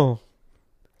don't know.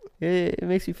 It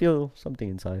makes you feel something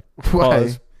inside. Why?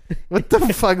 Pause. What the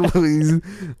fuck, Luis?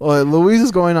 Well, Luis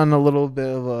is going on a little bit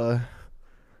of a.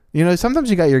 Sometimes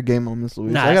you got your gay moments,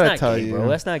 Luis. Nah, I gotta that's tell not gay, you, bro.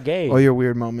 That's not gay. or your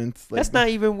weird moments. Like, That's not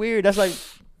even weird. That's like,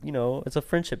 it's a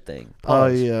friendship thing. Oh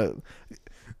Pause. yeah,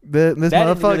 this That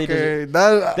didn't really motherfucker.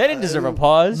 That didn't deserve a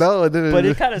pause. No, it didn't. But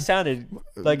it kind of sounded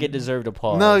like it deserved a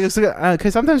pause. No,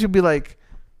 because sometimes you'll be like,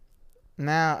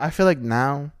 now I feel like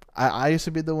now I used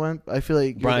to be the one. I feel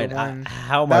like you're Brian, the one.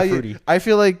 how am Now I you- fruity? I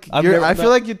feel like I've you're. never- I feel no.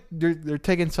 like you're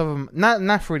taking some of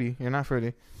not fruity. You're not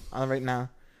fruity. Right now.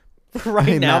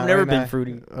 Right now, I've never right been now.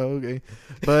 fruity. Oh, okay,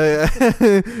 but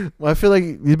well, I feel like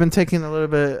you've been taking a little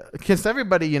bit. Because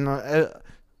everybody,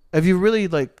 if you really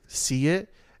like see it,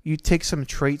 you take some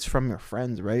traits from your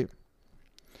friends, right?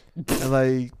 And,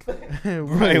 like,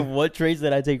 Brian, what traits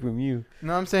did I take from you?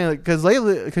 No, I'm saying like because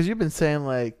lately, because you've been saying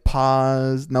like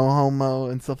pause, no homo,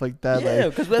 and stuff like that. Yeah,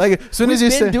 like, because like as soon we've as you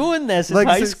been say doing that since like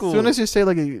high as school. soon as you say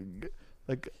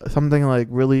like something like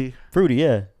really fruity,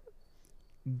 yeah.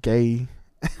 gay,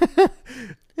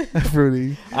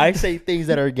 fruity, I say things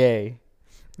that are gay.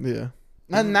 yeah.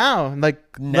 Not now,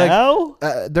 like Now?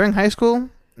 during high school,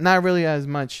 not really as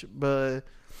much, but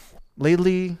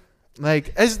lately,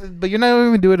 like but you're not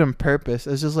even doing it on purpose.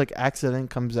 It's just like accident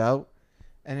comes out,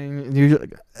 and then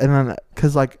then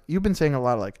because like you've been saying a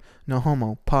lot of like no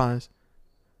homo, pause,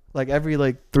 like every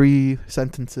like 3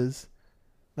 sentences,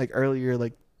 like earlier,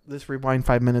 like let's rewind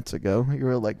 5 minutes ago, you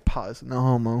were like pause, no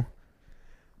homo.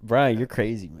 Brian, you're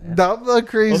crazy, man. That was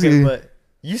crazy. Okay, but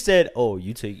you said,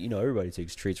 you take, everybody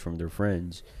takes traits from their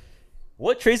friends.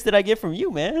 What traits did I get from you,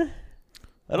 man?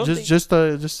 I don't think. just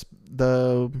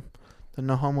the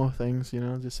no homo things,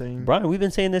 just saying. Brian, we've been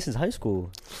saying this since high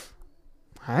school.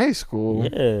 High school.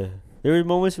 Yeah. There were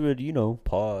moments where,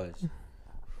 pause.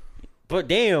 But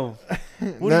damn,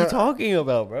 what No. are you talking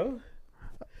about, bro?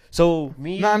 So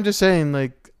me, No, I'm just saying,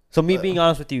 like, me being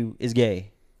honest with you is gay.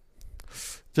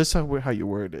 just how you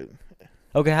word it.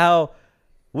 Okay,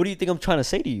 what do you think I'm trying to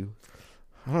say to you?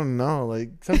 I don't know. Like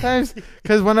sometimes,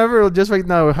 because whenever just right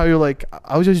now, how you're like,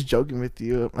 I was just joking with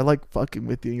you. I like fucking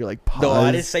with you. And you're like, pause. No,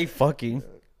 I didn't say fucking.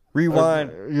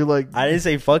 Rewind. You're like, I didn't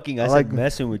say fucking. I said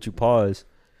messing with you. Pause.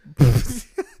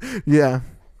 yeah.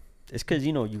 It's because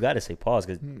you got to say pause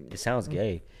because it sounds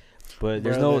gay. But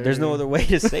there's Brother. no other way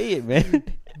to say it, man.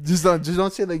 Just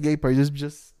don't say the gay part.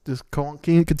 Just go on.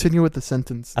 Can you continue with the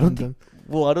sentence? I don't think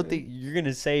you're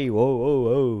gonna say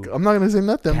whoa. I'm not gonna say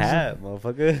nothing. Cat,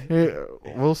 motherfucker. Yeah,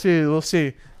 we'll see. We'll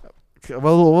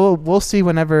see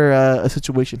whenever a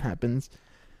situation happens,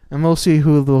 and we'll see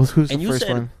who's the first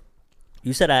one.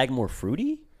 You said I act more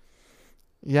fruity.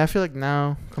 Yeah, I feel like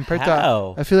now compared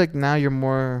How? to I feel like now you're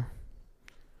more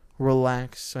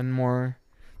relaxed and more.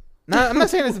 I'm not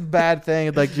saying it's a bad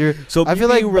thing. Like you're. So I feel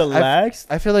like relaxed.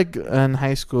 I feel like in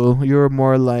high school you were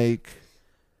more like,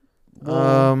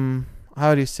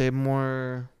 how do you say,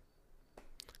 more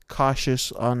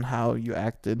cautious on how you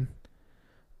acted.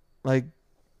 Like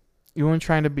you weren't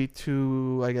trying to be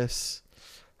too, I guess,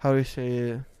 how do you say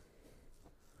it?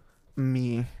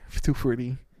 Too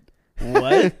fruity.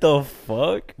 What the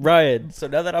fuck, Ryan? So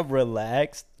now that I'm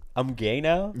relaxed, I'm gay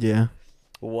now. Yeah.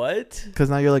 What? Because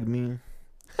now you're like me.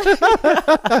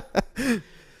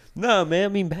 No, man. I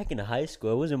mean, back in high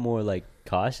school, I wasn't more like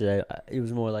cautious. It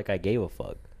was more like I gave a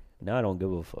fuck. Now I don't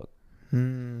give a fuck. You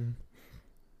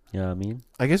know what I mean?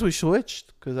 I guess we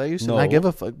switched because I used to not give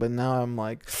a fuck, but now I'm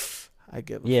like, I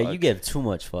give a fuck. Yeah, you give too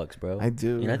much fucks, bro. I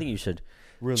do. And I think you should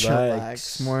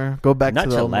relax more. Go back not to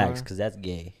the chillax because that's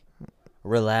gay.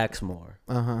 Relax more.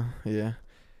 Yeah.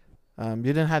 You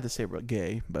didn't have to say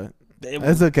gay, but That's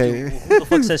that's okay. Who the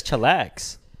fuck says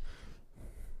chillax?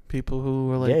 People who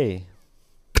were like Gay.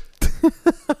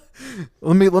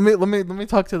 let me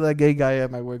talk to that gay guy at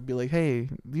my work. Be like, hey,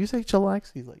 do you say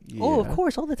chillax? He's like, yeah. Oh, of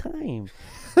course, all the time.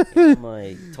 I'm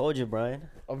like, told you, Brian.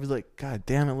 I was like, God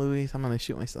damn it, Luis, I'm gonna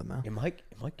shoot myself now. Am I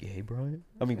gay, Brian?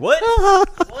 I mean, what?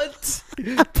 What?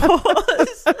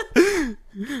 Pause. I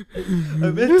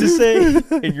meant to say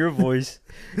in your voice,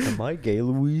 am I gay,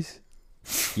 Luis?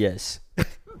 Yes.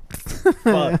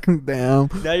 Fuck. Damn.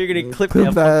 Now you're gonna clip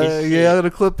that fucking shit. Yeah, I'm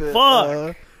gonna clip it.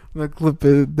 Fuck. I'm gonna clip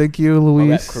it. Thank you, Oh,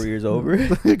 Luis. that career's over.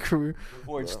 Career.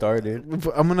 Before it started.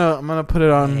 I'm gonna put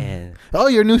it on. Man. Oh,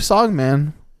 your new song,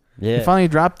 man. Yeah. You finally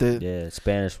dropped it. Yeah,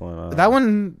 Spanish one. That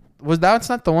one that's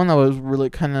not the one that was really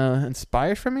kind of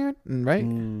inspired from you, right?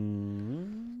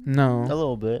 No, A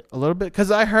little bit.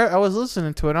 Because I was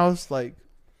listening to it and I was like,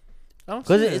 I don't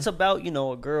see Because it. it's about,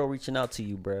 a girl reaching out to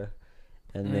you, bruh.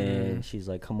 And then she's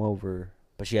like, come over.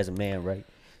 But she has a man, right?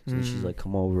 So she's like,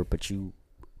 come over. But you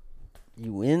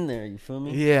in there, you feel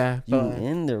me? Yeah. You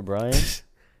in there, Brian.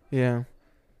 Yeah.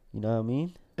 You know what I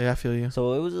mean? Yeah, I feel you.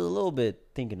 So it was a little bit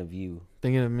thinking of you.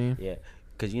 Thinking of me. Yeah.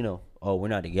 Because, we're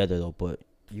not together, though. But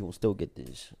you will still get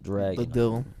this drag. The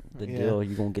deal. The Yeah. deal.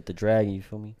 You're going to get the drag, you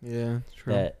feel me? Yeah,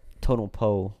 true. That totem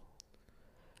pole.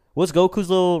 What's Goku's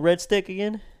little red stick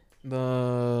again?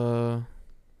 The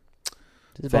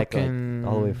It's back fucking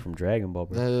all the way from Dragon Ball,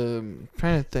 bro.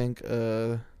 trying to think.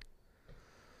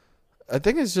 I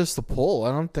think it's just the pole.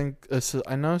 I don't think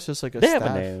I know it's just like a They staff.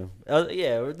 have a name.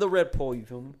 Yeah, the red pole, you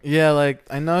feel me? Yeah, like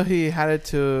I know he had it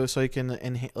so he can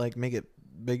make it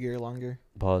bigger, longer.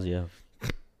 Pause, yeah.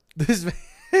 This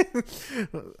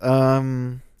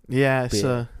yeah, But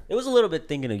so it was a little bit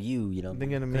thinking of you,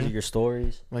 Thinking of because me? of your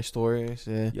stories. my stories,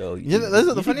 yeah. Yo,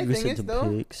 the funny thing is, though,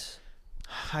 pics.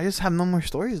 I just have no more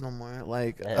stories no more.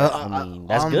 Like I mean,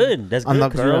 that's on- good. That's on good the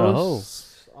because you're not a hoe.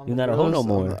 girls. on You're the not a hoe no girls,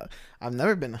 more. I've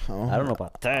never been a hoe. I don't know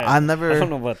about that. I never. I don't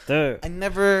know about that. I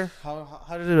never.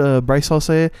 How did Bryce Hall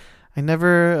say it? I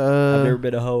never. I've never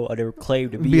been a hoe. I never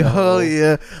claimed to be a hoe.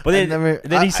 Yeah. But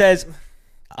then he says,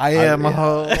 I am a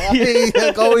hoe.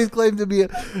 I always claim to be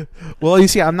a. Well, you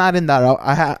see, I'm not in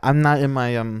that. I'm not in my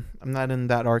I'm not in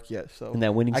that arc yet. So in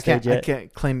that winning I stage can't. I yet.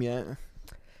 can't claim yet.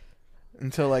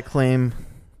 Until I claim.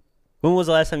 When was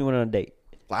the last time you went on a date?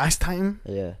 Last time,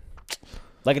 Yeah,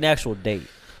 like an actual date.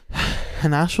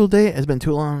 an actual date has been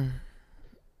too long.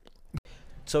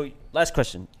 So, last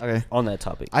question Okay. on that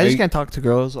topic. I just can't talk to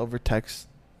girls over text.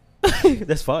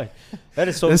 That's fine. That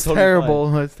is so. It's totally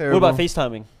terrible. fine. It's terrible. What about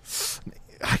FaceTiming?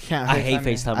 I can't. I hate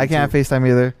FaceTiming I can't too. FaceTime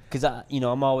either. Because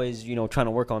I'm always, trying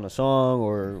to work on a song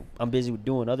or I'm busy with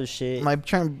doing other shit. My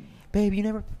trying. Babe, you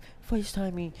never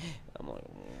FaceTime me. I'm like,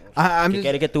 I'm que just.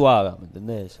 quiere que tú hagas, ¿me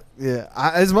entendés?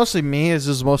 Yeah, it's mostly me. It's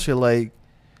just mostly like,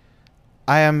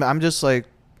 I'm just like,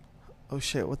 oh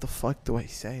shit, what the fuck do I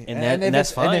say? And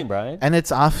that's fine, Brian. And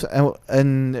it's off,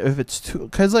 and if it's too,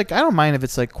 cause like I don't mind if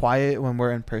it's like quiet when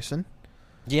we're in person.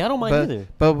 Yeah, I don't mind either.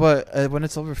 But when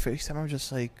it's over FaceTime, I'm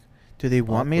just like, do they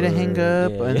want me to hang Awkward,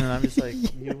 up? yeah. And then I'm just like,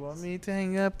 you want me to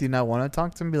hang up? Do you not want to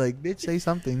talk to me? Be like, bitch, say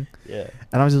something. Yeah.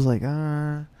 And I was just like,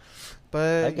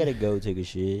 but I gotta go take a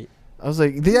shit. I was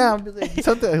like, yeah, I'll be like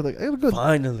something. I'm like, I gotta go.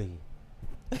 Finally.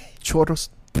 Chorros.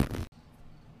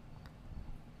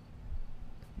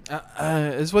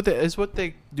 Is what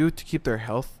they do to keep their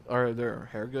health or their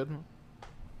hair good.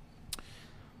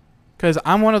 Cause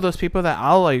I'm one of those people that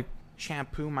I'll like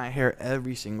shampoo my hair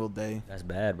every single day. That's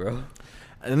bad, bro.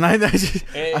 And I just,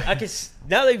 And I can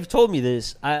now that you've told me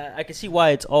this, I can see why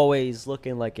it's always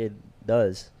looking like it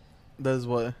does. does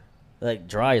what? Like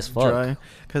dry as fuck. Dry.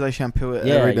 Cause I shampoo it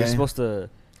Yeah, every day. you're supposed to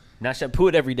not shampoo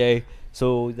it every day,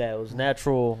 so that those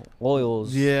natural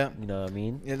oils. Yeah. You know what I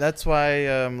mean? Yeah, that's why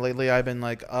lately I've been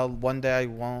like, one day I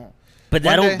won't. But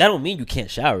One day- that don't mean you can't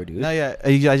shower, dude. No, yeah,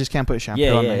 I just can't put shampoo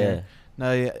yeah, on yeah, my yeah. hair.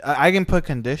 No, yeah, I can put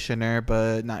conditioner,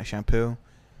 but not shampoo.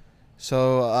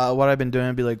 So what I've been doing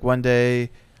would be like one day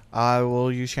I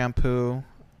will use shampoo,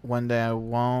 one day I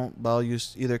won't, but I'll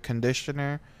use either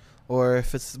conditioner, or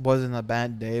if it wasn't a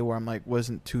bad day where I'm like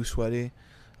wasn't too sweaty,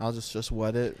 I'll just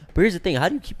wet it. But here's the thing: how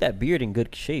do you keep that beard in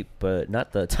good shape, but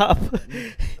not the top?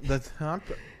 The top,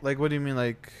 like what do you mean,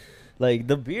 like? Like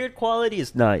the beard quality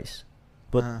is nice,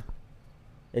 but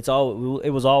it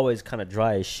was always kind of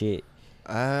dry as shit.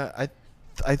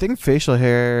 I think facial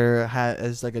hair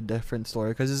is like a different story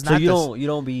because it's So not. you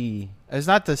don't be. It's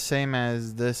not the same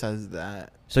as this as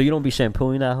that. So you don't be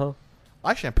shampooing that hoe,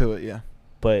 I shampoo it, yeah.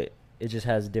 but it just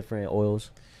has different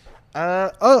oils.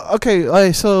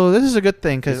 Okay. So this is a good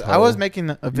thing because This I was hoe. making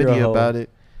a You're a video hoe. about it.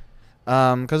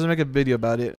 Because I make a video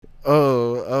about it.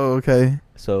 Oh, okay.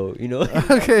 So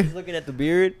Okay. I was looking at the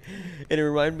beard, and it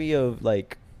reminded me of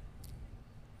like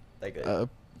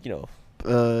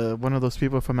One of those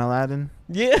people from Aladdin,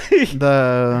 yeah,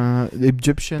 the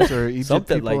Egyptians or Egypt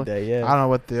something people. like that. Yeah, I don't know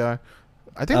what they are.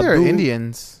 I think they're Abu-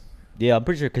 Indians. Yeah, I'm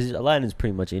pretty sure because Aladdin's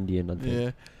pretty much Indian. I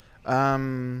think.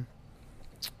 Yeah.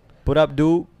 What up,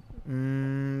 dude?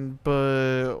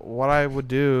 But what I would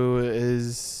do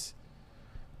is,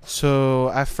 so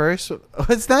at first,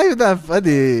 it's not even that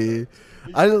funny.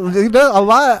 A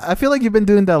lot. I feel like you've been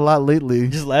doing that a lot lately.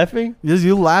 Just laughing?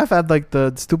 You laugh at like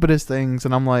the stupidest things,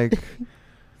 and I'm like,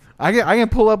 I can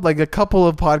pull up like a couple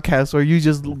of podcasts where you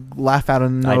just laugh out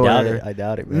of nowhere. I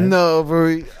doubt it, man. No,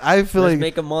 bro. I feel Let's like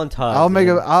make a montage. I'll make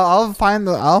man. a. I'll find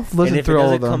the. I'll listen And if it through all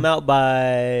doesn't of them. come out by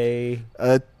the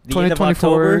end of 2024.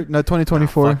 October, No,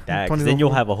 2024. fuck that, 'cause then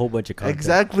you'll have a whole bunch of content.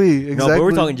 Exactly. No, but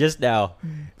we're talking just now.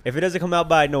 If it doesn't come out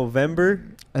by November,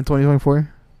 And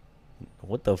 2024.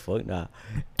 what the fuck? Nah.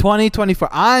 2024.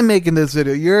 I'm making this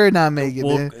video. You're not making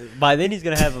Well, it. by then he's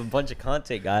gonna have a bunch of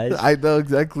content, guys. I know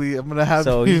exactly. I'm gonna have.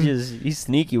 So he's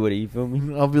sneaky with it. You feel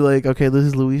me? I'll be like, okay, this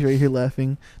is Luis right here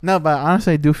laughing. No, but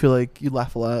honestly, I do feel like you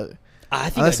laugh a lot. I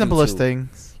think On I the do simplest too.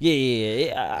 things.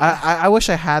 Yeah. I wish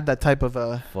I had that type of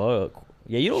Fuck.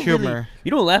 Yeah, you don't humor. Really,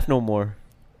 you don't laugh no more.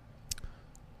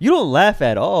 You don't laugh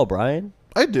at all, Brian.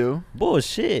 I do.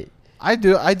 Bullshit. I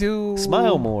do.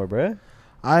 Smile more, bruh.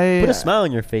 I Put a smile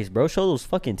on your face, bro. Show those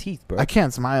fucking teeth, bro. I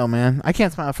can't smile, man. I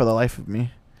can't smile for the life of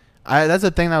me. That's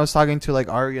the thing that I was talking to like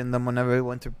Ari and them whenever we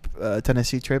went to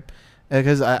Tennessee trip,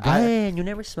 because Brian, you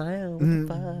never smile. What the Mm,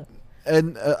 fuck?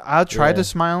 and I'll try Yeah. to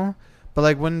smile, but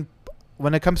like when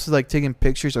it comes to like taking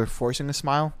pictures or forcing a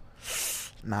smile,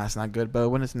 nah, it's not good. But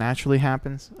when it naturally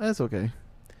happens, it's okay.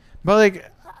 But like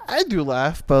I do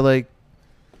laugh, but like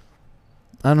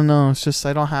I don't know. It's just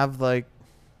I don't have like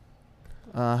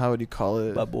how would you call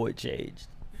it? My boy changed.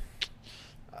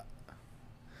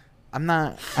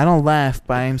 I don't laugh,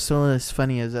 but I'm still as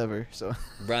funny as ever. So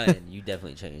Brian, you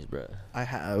definitely changed, bro. I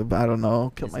don't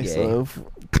know. Kill It's gay. myself.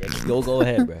 Yeah, go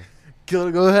ahead, bro.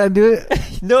 Go ahead and do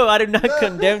it. No, I do not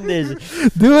condemn this.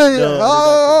 Do it. No,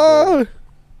 Oh!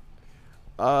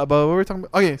 But what were we talking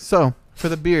about? Okay, so for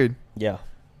the beard. Yeah.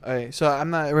 Okay, so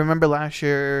I remember last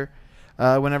year,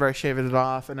 whenever I shaved it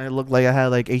off and it looked like I had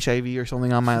like HIV or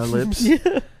something on my lips.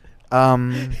 Yeah.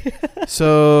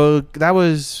 So that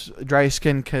was dry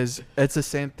skin because it's the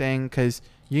same thing because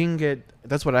you can get.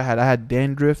 That's what I had. I had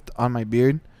dandruff on my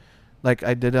beard, like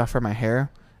I did for my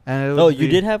hair. And Oh, you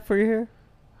did have for your hair?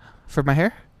 for my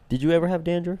hair? Did you ever have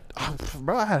dandruff? Oh,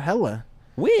 bro, I had hella.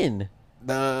 When?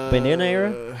 The Banana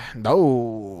era?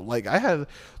 No, like I had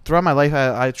throughout my life.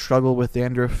 I struggled with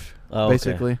dandruff, Oh, okay.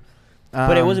 basically.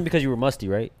 But it wasn't because you were musty,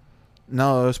 right?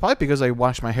 No, it was probably because I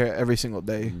washed my hair every single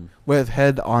day Mm. with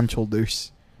Head on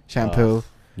Shoulders shampoo.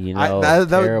 You I- know, that-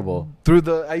 that- terrible.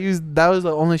 That was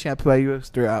the only shampoo I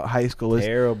used throughout high school. Was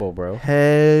Terrible, bro.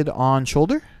 Head on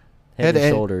Shoulder. Head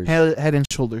and shoulders. Head and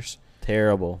Shoulders.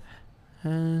 Terrible.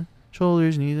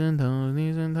 Shoulders, knees and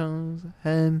toes,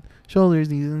 head, shoulders,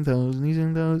 knees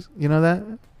and toes. You know that?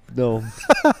 No.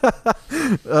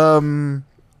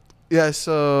 Yeah.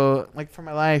 So like for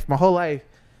my whole life,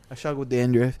 I struggle with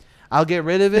dandruff. I'll get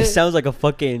rid of It it. sounds like a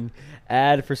fucking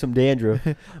ad for some dandruff.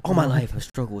 All my life, I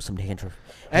struggle with some dandruff.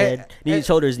 Head, knees,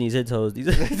 shoulders, knees, and toes.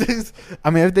 I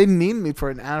mean, if they need me for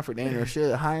an ad for dandruff,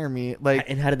 shit, hire me. Like,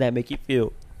 And how did that make you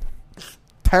feel?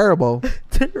 terrible.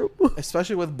 Terrible.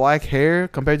 Especially with black hair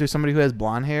compared to somebody who has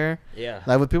blonde hair. Yeah.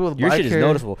 Like with people with Your black shit is hair.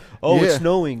 noticeable. Oh, Yeah. it's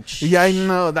snowing. Yeah, I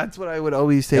know. That's what I would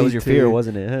always say. That was your too. fear,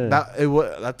 wasn't it? Huh?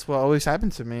 That's what always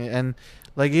happened to me. And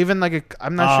like even like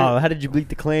I'm not Oh, sure. how did you beat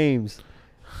the claims?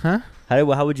 Huh?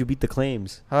 How would you beat the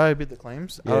claims? How I beat the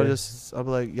claims? Yeah. I'll be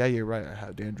like, yeah, you're right. I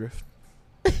have dandruff.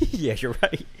 Yeah, you're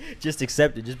right. Just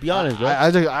accept it. Just be honest, bro.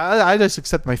 I just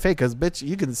accept my fate because bitch,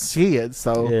 you can see it.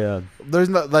 So Yeah. there's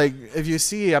not like if you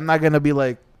see, I'm not gonna be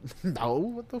like, no,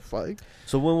 what the fuck.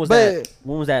 So when was But- that?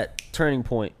 When was that turning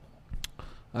point?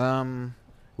 Well, I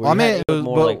Where mean, you had it to was look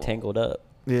more bo- like tangled up.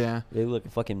 yeah, They look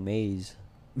like a fucking maze.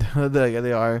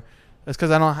 they are. It's because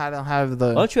I don't have the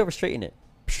Why don't you ever straighten it?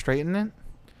 straighten it.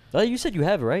 Oh, you said you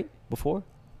have it, right? Before?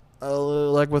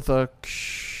 Like with a.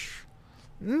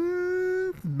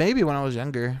 Maybe when I was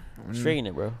younger. Straighten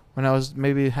it, bro. When I was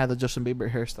maybe had the Justin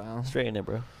Bieber hairstyle. Straighten it,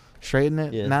 bro. Straighten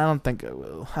it? Yeah. No, I don't think I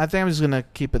will. I think I'm just gonna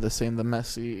keep it the same, the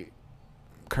messy,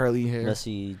 curly hair.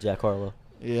 Messy Jack Harlow.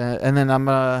 Yeah, and then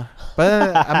but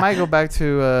then I might go back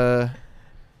to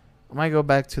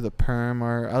the perm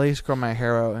or at least grow my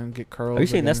hair out and get curls. Are you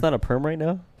saying that's again. not a perm right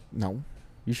now? No.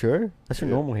 You sure? That's your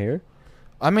Yeah. normal hair?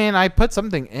 I mean, I put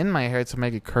something in my hair to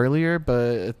make it curlier,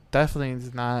 but it definitely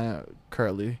is not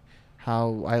curly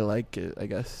how I like it, I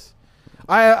guess.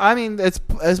 I mean, it's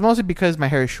mostly because my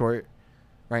hair is short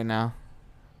right now.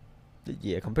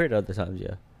 Yeah, compared to other times,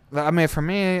 yeah. I mean, for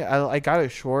me, I got it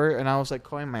short, and I was like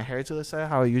combing my hair to the side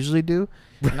how I usually do,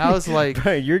 and I was like,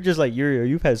 Brian, you're just like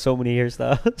you've had so many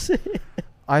hairstyles.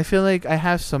 I feel like I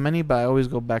have so many, but I always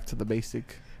go back to the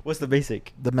basic, What's the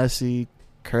basic? the messy,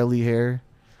 curly hair,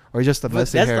 or just the But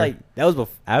messy that's hair. like that was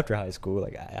after high school.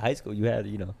 Like high school, you had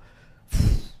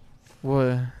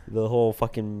What, the whole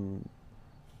fucking.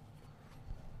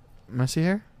 messy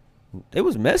hair? It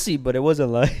was messy, but it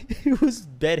wasn't like it was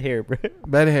bed hair, bro.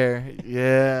 Bed hair,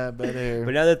 yeah, bed hair.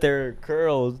 But now that they're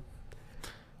curled,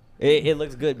 it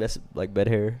looks good, like bed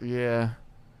hair.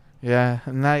 Yeah,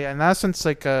 and now since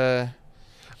like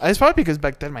it's probably because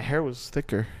back then my hair was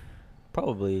thicker.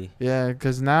 Probably. Yeah,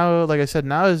 because now, like I said,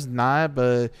 now it's not,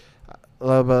 but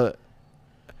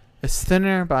it's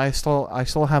thinner. But I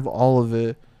still have all of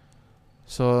it.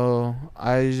 So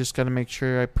I just gotta make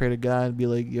sure I pray to God, be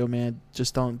like, yo, man,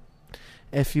 just don't.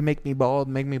 If you make me bald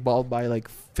by like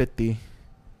 50,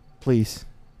 please.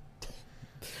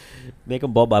 Make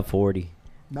them bald by 40.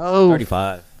 No,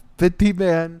 35. 50,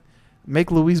 man.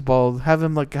 Make Luis bald. Have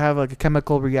him have a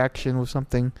chemical reaction with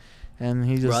something, and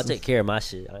he just. Bro, I'll take care of my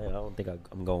shit. I don't think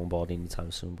I'm going bald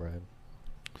anytime soon, bro.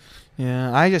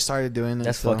 Yeah, I just started doing it.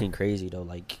 That's so. fucking crazy, though.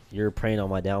 Like, you're preying on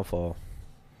my downfall.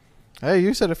 Hey,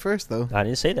 you said it first though. I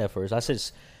didn't say that first. I said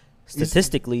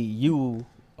statistically, you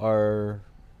are,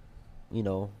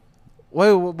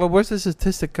 Wait, where's the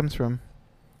statistic comes from?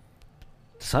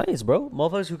 science, bro.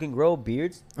 Motherfuckers who can grow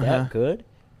beards that Uh-huh. good,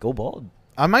 go bald.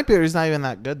 My beard is not even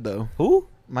that good though. Who?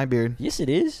 My beard. Yes, it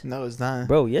is. No, it's not.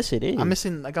 Bro, yes, it is. I'm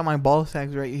missing. I got my ball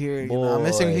sacks right here. I'm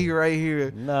missing Boy. here right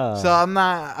here. Nah. So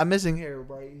I'm missing here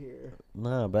right here.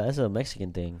 Nah, but that's a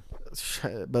Mexican thing.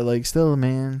 But like, still,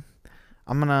 man,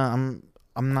 I'm not.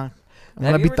 Have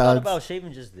gonna you be ever thought thugs. about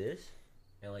shaving just this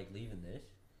and like leaving this?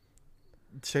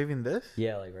 Shaving this?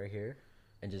 Yeah, like right here,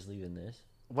 and just leaving this.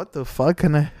 What the fuck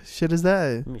kind of shit is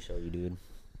that? Let me show you, dude.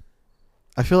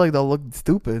 I feel like they'll look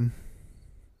stupid.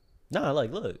 Nah,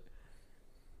 like look.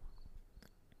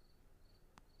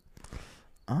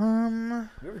 You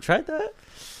ever tried that?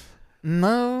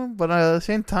 No, but at the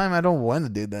same time, I don't want to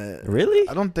do that. Really?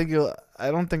 I don't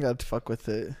think I'd fuck with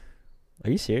it.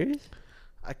 Are you serious?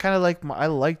 I kind of I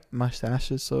like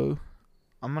mustaches, so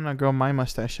I'm gonna grow my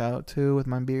mustache out too with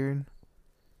my beard,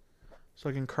 so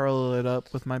I can curl it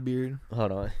up with my beard.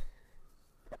 Hold on.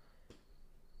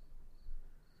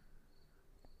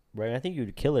 Right, I think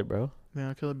you'd kill it, bro. Yeah,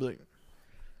 I could be like,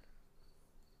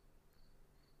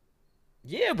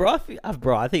 Yeah, bro.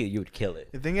 I think you would kill it.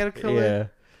 you think I'd kill Yeah. it?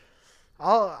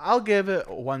 I'll give it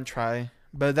one try,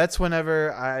 but that's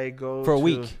whenever I go For a to,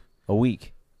 week. A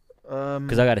week.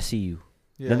 Because I got to see you.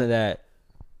 yeah. None of that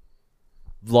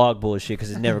vlog bullshit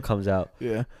because it never comes out.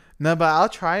 Yeah. No, but I'll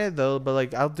try it though. But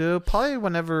like, I'll do it probably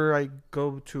whenever I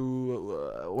go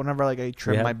to, whenever like I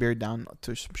trim Yeah. my beard down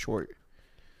to some short.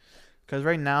 Because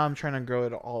right now I'm trying to grow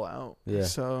it all out. Yeah.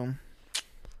 So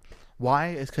why?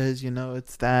 It's because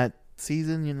it's that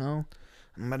season.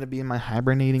 I'm gonna be in my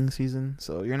hibernating season,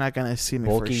 so you're not gonna see me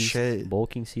for shit.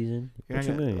 Bulking season. What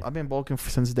you mean? I've been bulking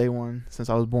since day one, since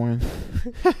I was born.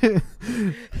 But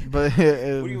what do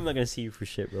you mean I'm not gonna see you for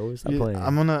shit, bro? Stop playing.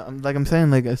 I'm saying,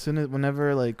 like,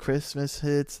 whenever like Christmas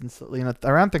hits and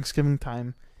around Thanksgiving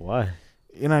time. Why?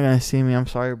 You're not gonna see me. I'm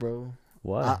sorry, bro.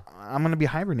 Why? I'm gonna be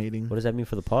hibernating. What does that mean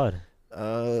for the pod?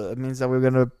 It means that we're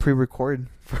gonna pre-record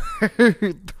for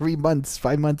 3 months,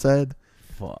 5 months ahead.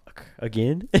 Fuck.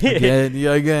 Again?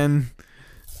 Again.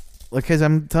 Like, cause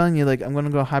I'm telling you, like, I'm gonna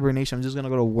go hibernation. I'm just gonna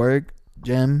go to work,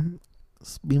 gym,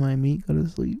 be my meat, go to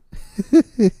sleep.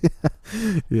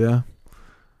 Yeah.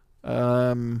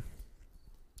 I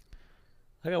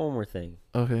got one more thing.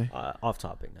 Okay. Off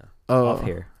topic now. Oh. Off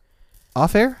hair.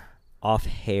 Off air? Off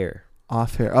hair.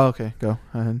 Off hair. Oh, okay. Go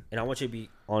ahead. And I want you to be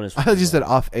honest I with thought me. you said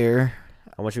off air.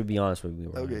 I want you to be honest with me.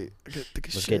 Ryan. Okay.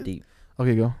 Let's get deep.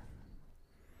 Okay, go.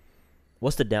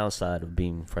 What's the downside of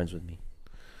being friends with me?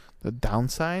 The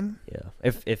downside? Yeah.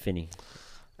 If any.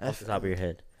 Off the top of your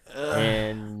head.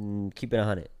 And keep it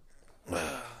 100.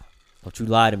 Don't you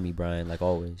lie to me, Brian, like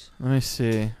always. Let me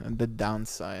see. The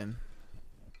downside.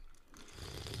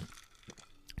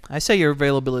 I say your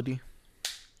availability.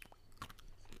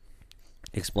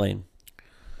 Explain.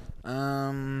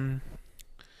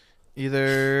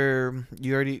 Either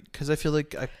you already, because I feel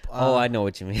like I know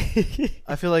what you mean.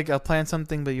 I feel like I'll plan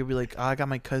something, but you'll be like, I got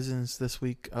my cousins this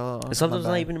week. And sometimes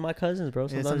not even my cousins, bro.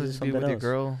 Sometimes it's be something with else. your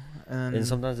girl, and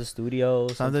sometimes the studio.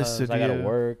 Sometimes I gotta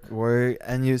work.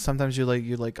 And sometimes you're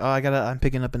like, I'm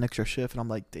picking up an extra shift, and I'm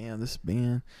like, damn, this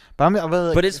man.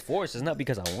 But it's forced. It's not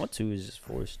because I want to. It's just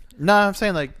forced. No, I'm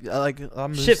saying like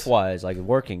I'm shift wise, like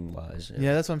working wise.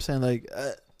 Yeah, that's what I'm saying. Like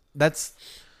that's.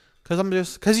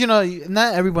 Because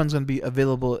not everyone's gonna be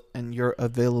available in your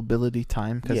availability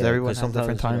time, because everyone has a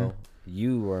different time.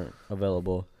 You weren't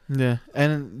available. Yeah,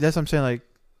 and that's what I'm saying. Like,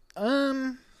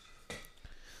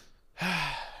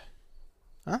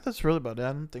 that's really about it.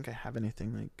 I don't think I have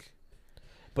anything like.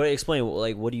 But explain,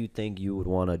 like, what do you think you would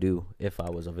want to do if I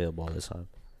was available all the time?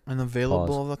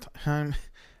 Unavailable all the time.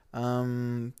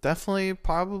 Definitely,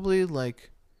 probably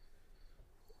like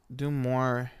do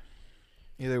more,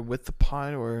 either with the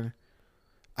pod or.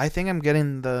 I think I'm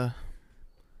getting the.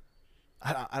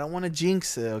 I don't want to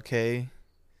jinx it, okay?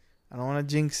 I don't want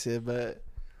to jinx it, but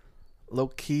low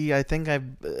key, I think I've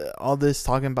all this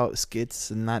talking about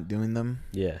skits and not doing them.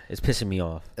 Yeah, it's pissing me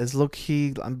off. It's low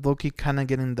key. I'm low key kind of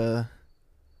getting the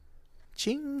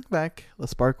ching back, the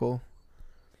sparkle.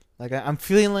 Like I'm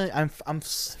feeling it. I'm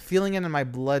feeling it in my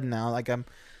blood now. Like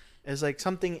it's like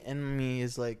something in me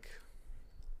is like.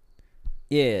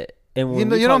 Yeah. And you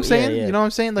know what I'm saying? Yeah. You know what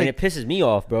I'm saying? Like, and it pisses me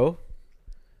off, bro.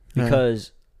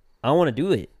 Because I want to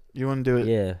do it. You want to do it?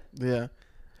 Yeah. Yeah.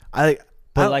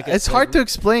 It's hard to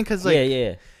explain because like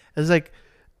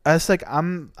it's like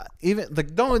I'm even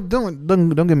like don't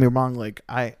get me wrong, like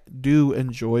I do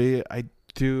enjoy it. I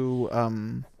do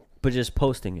but just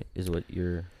posting it is what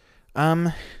you're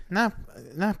not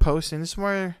posting. It's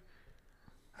more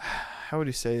how would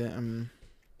you say it?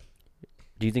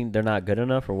 Do you think they're not good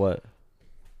enough or what?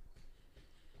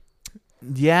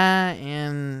 Yeah,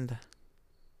 and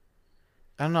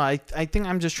I don't know. I think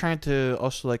I'm just trying to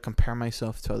also like compare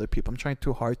myself to other people. I'm trying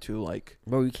too hard to like.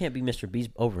 Bro, you can't be Mr.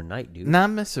 Beast overnight, dude. Not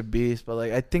Mr. Beast, but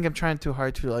like I think I'm trying too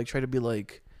hard to like try to be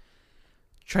like,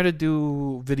 try to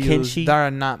do videos that are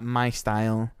not my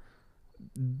style,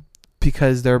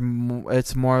 because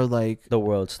it's more like the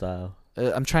world style.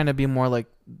 I'm trying to be more like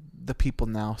the people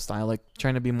now style, like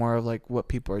trying to be more of like what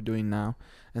people are doing now,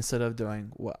 instead of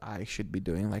doing what I should be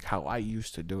doing, like how I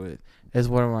used to do it, is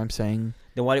what I'm saying.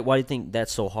 Then why do you think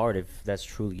that's so hard if that's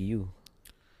truly you?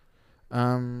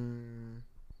 Because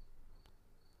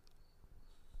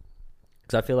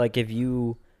I feel like if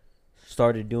you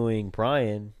started doing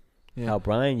Brian, how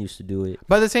Brian used to do it.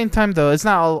 But at the same time, though, it's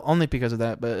not only because of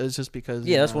that, but it's just because.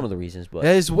 Yeah, that's one of the reasons. But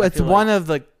it's one of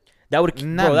the. That would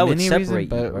separate you,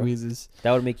 bro. Reasons.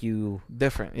 That would make you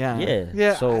different. Yeah.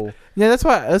 Yeah. So that's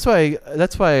why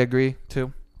I agree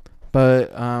too.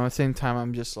 But at the same time,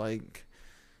 I'm just like,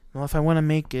 well, if I want to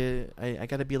make it, I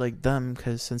gotta be like them,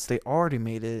 because since they already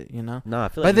made it, you know. Nah, I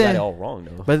feel like you got it all wrong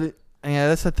though. But yeah,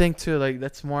 that's the thing too. Like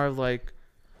that's more of like,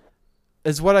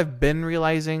 it's what I've been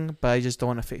realizing, but I just don't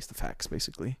want to face the facts,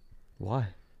 basically. Why?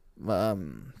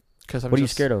 Because what are you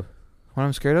scared of? What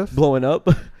I'm scared of? Blowing up.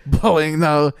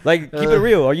 No. Like, keep it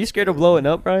real. Are you scared of blowing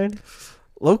up, Brian?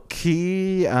 Low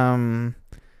key,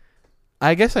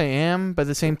 I guess I am, but at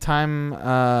the same time,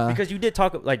 because you did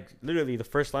talk, like, literally the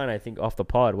first line I think off the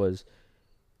pod was,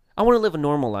 I want to live a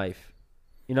normal life.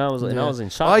 You know, I was in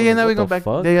shock. Oh yeah, like, now we what go the back.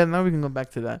 fuck? Yeah, now we can go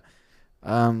back to that.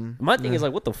 My thing is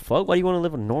like, what the fuck? Why do you want to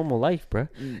live a normal life, bro?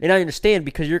 Mm. And I understand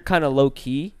because you're kind of low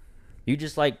key. You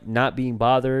just like not being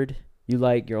bothered. You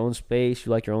like your own space.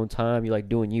 You like your own time. You like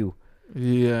doing you.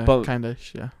 Yeah, But- kind of.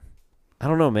 Yeah. I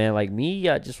don't know, man. Like me,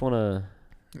 I just want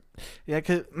to. Yeah.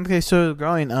 Okay. So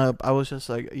growing up, I was just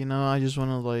like, I just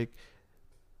want to like,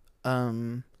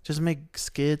 just make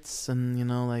skits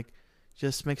and like,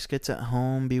 just make skits at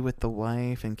home, be with the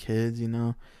wife and kids,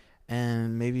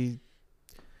 and maybe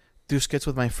do skits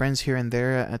with my friends here and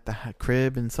there at the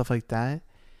crib and stuff like that,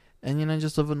 and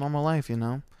just live a normal life,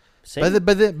 Same.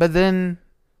 But then,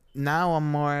 now I'm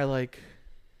more like,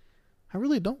 I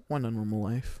really don't want a normal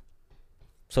life.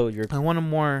 So I want a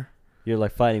more. you're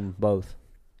like fighting both.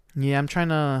 Yeah, I'm trying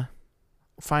to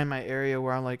find my area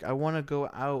where I'm like, I want to go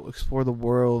out, explore the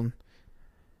world.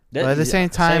 But at the same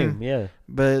time, yeah.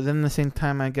 but then at the same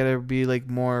time, I gotta be like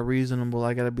more reasonable.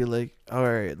 I gotta be like, all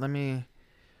right, let me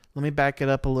back it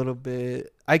up a little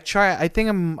bit. I think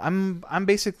I'm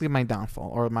basically my downfall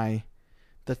or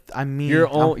I'm me.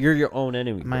 You're your own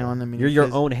enemy. My bro. own enemy, You're your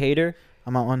 'cause own hater.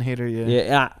 I'm my own hater. Yeah.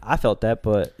 Yeah, I felt that,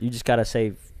 but you just gotta say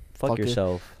fuck Fuck it.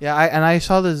 yourself. Yeah, I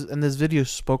saw this, and this video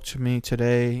spoke to me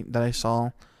today that I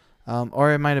saw,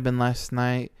 or it might have been last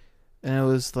night, and it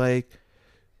was like,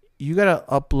 you're gonna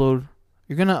upload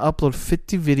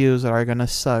 50 videos that are gonna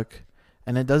suck,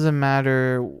 and it doesn't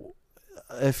matter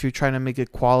if you're trying to make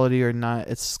it quality or not,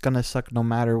 it's gonna suck no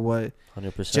matter what.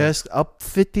 100%. Just upload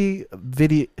 50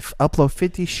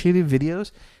 shitty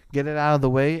videos, get it out of the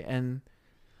way, and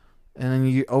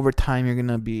then over time you're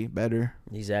gonna be better.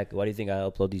 Exactly. Why do you think I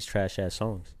upload these trash ass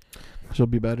songs? She'll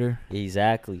be better,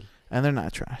 Exactly. and they're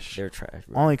not trash. They're trash,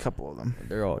 bro. Only a couple of them.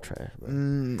 They're all trash, bro.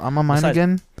 I'm on mine Besides-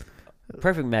 again.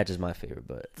 Perfect Match is my favorite,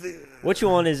 but What You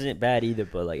Want isn't bad either.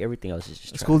 But like everything else is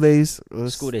just trash. School Days.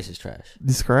 School Days is trash.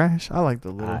 This crash. I like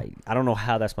the little. I don't know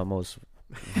how that's my most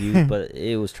viewed, but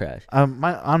it was trash. I'm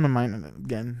on mine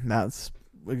again. That's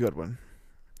a good one.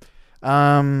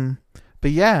 But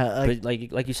yeah, But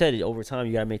like you said, over time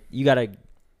you gotta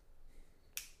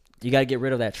get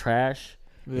rid of that trash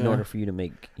in order for you to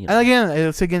make. And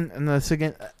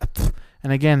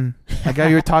again, like how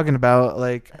you were talking about,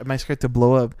 like, am I scared to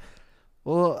blow up?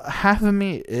 Well, half of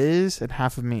me is, and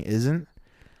half of me isn't.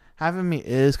 Half of me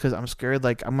is because I'm scared,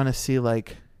 like, I'm gonna see,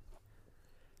 like,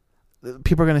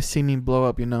 people are gonna see me blow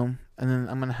up, and then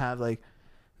I'm gonna have like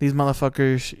these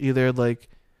motherfuckers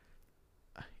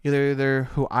either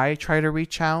who I try to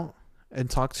reach out and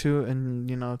talk to, and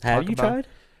talk Have you about.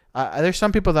 tried? There's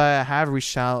some people that I have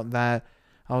reached out that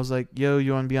I was like, yo,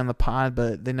 you want to be on the pod,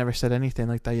 but they never said anything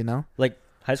like that, Like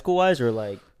high school wise or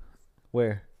like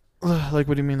where? Like,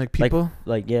 what do you mean, like people?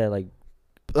 Like yeah, like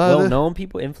Uh, well known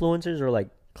people, influencers, or like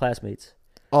classmates.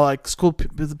 Oh, like school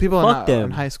the people Fuck them.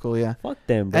 in high school, yeah. Fuck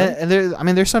them, bro. And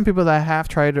there's some people that I have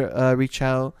tried to reach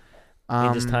out.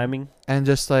 And just timing. And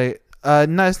just like,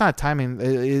 no, it's not timing.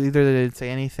 Either they didn't say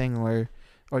anything or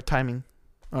timing,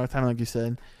 like you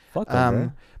said. Fuck them,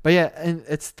 bro. But yeah, and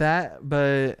it's that.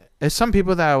 But it's some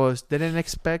people that I didn't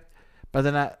expect. But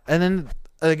then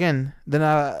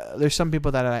there's some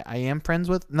people that I am friends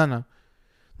with. No,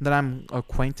 that I'm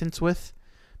acquaintance with.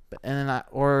 But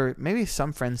or maybe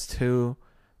some friends too.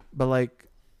 But like,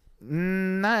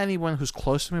 not anyone who's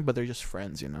close to me. But they're just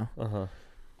friends,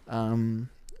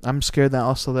 I'm scared that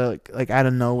also that like out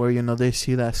of nowhere, they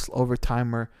see that over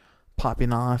time we're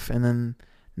popping off, and then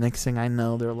next thing I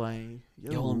know, they're like,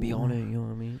 Yo, I'm be on it. You know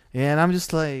what I mean? Yeah, and I'm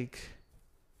just like,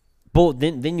 But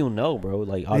then you'll know, bro.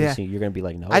 Like obviously you're gonna be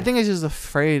like, no. I think it's just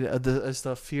it's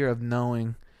the fear of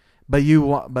knowing, but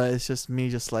it's just me,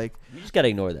 just like, you just gotta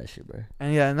ignore that shit, bro.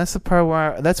 and that's the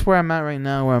part that's where I'm at right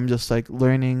now, where I'm just like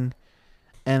learning,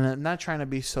 and I'm not trying to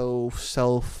be so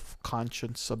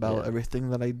self-conscious about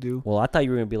everything that I do. Well, I thought you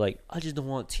were gonna be like, I just don't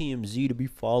want TMZ to be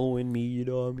following me. You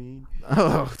know what I mean?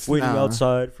 Oh, Waiting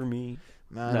outside for me.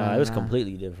 Nah, it was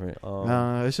completely different.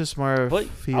 No, it's just more but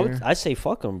fear. I say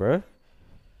fuck them, bro.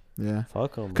 Yeah,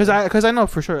 fuck them. Because I know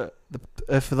for sure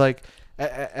if like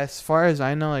as far as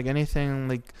I know, like anything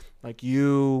like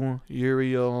you,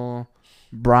 Uriel,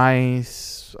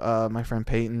 Bryce, my friend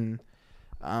Peyton,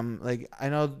 like I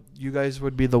know you guys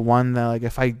would be the one that like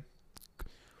if like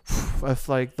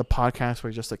the podcast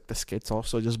where just like the skits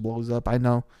also just blows up, I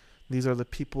know these are the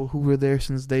people who were there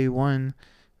since day one.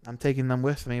 I'm taking them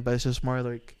with me, but it's just more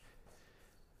like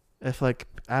if like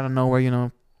I don't know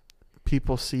where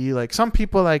people see like some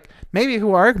people like maybe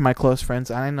who are my close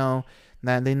friends, and I know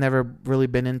that they never really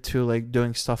been into like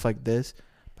doing stuff like this,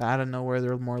 but I don't know where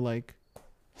they're more like,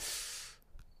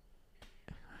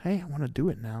 hey, I want to do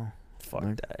it now. Fuck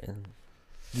like, that.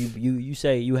 You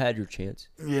say you had your chance.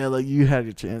 Yeah, like you had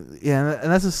your chance. Yeah,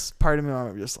 and that's just part of me where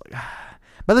I'm just like,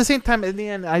 but at the same time, in the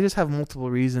end, I just have multiple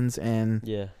reasons, and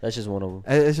Yeah, that's just one of them.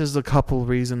 it's just a couple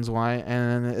reasons why,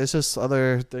 and it's just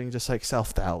other things, just like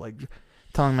self doubt, like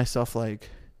telling myself like,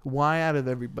 why out of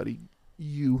everybody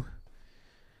you?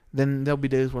 Then there'll be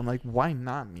days where I'm like, why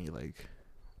not me? Like,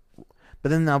 but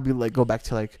then I'll be like, go back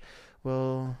to like,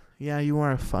 well, yeah, you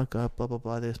are a fuck up, blah blah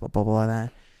blah this, blah blah blah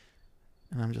that,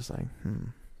 and I'm just like,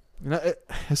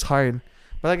 it's hard,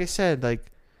 but like I said,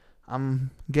 like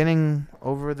I'm getting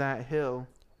over that hill.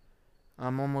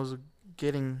 I'm almost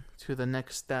getting to the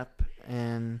next step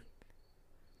and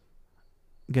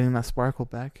getting that sparkle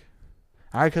back.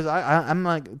 All right, because I'm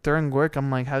like during work,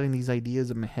 I'm like having these ideas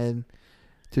in my head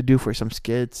to do for some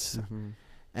skits,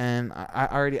 and I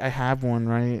already have one,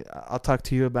 right? I'll talk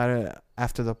to you about it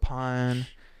after the pod.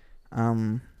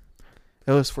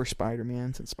 It was for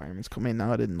Spider-Man, since Spider-Man's coming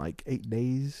out in like 8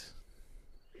 days.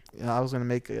 Yeah, I was gonna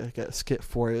make a skit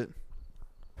for it,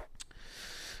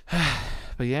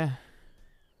 but yeah,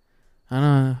 I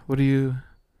don't know. What do you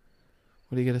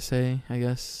gotta say? I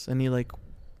guess any like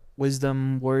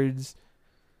wisdom words.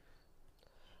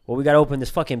 Well, we gotta open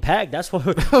this fucking pack. That's what.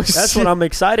 That's what I'm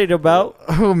excited about.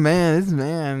 Oh man, this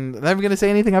man. Never gonna say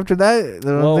anything after that.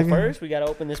 Well, first we gotta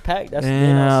open this pack. That's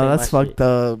that's fucked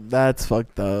up. That's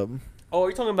fucked up. Oh, are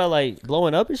you talking about like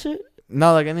blowing up and shit?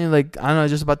 No, like any like I don't know,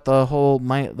 just about the whole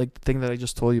like thing that I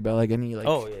just told you about, like any like.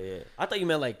 Oh yeah. I thought you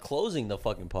meant like closing the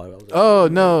fucking pod. I was like, oh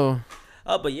no.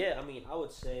 But yeah, I mean, I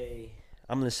would say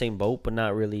I'm in the same boat, but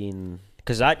not really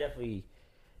because I definitely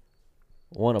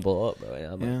want to blow up, bro.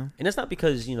 Yeah. And it's not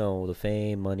because the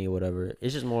fame, money, or whatever.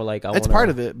 It's just more like it's part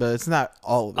of it, but it's not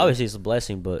all of it. Obviously, it's a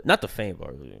blessing, but not the fame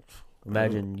part.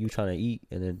 Imagine you trying to eat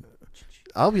and then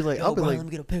I'll be like, let me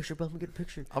get a picture, bro. Let me get a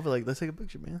picture. I'll be like, let's take a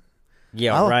picture, man.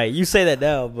 Yeah, right. You say that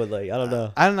now, but like, I don't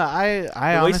know. I don't know. I the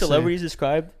honestly, way celebrities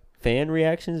describe fan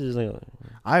reactions is like,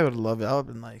 I would love it. I would have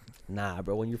been like, nah,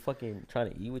 bro. When you're fucking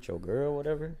trying to eat with your girl or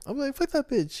whatever, I'll be like, fuck that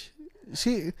bitch.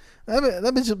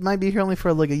 That bitch might be here only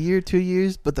for like a year, 2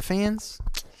 years, but the fans,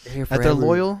 if they're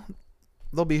loyal,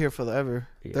 they'll be here forever.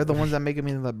 Yeah. They're the ones that make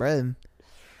me the bread.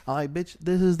 I'm like, bitch,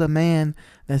 this is the man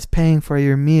that's paying for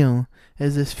your meal.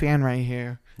 Is this fan right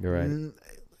here? You're right.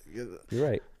 You're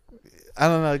right. I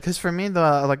don't know, because for me,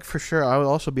 though, like for sure, I would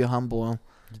also be humble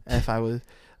if I was.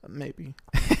 Maybe.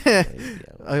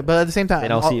 But at the same time,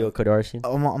 and I'll see you at Kardashian.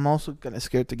 I'm also kind of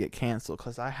scared to get canceled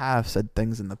because I have said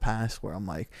things in the past where I'm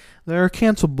like, they're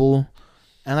cancelable.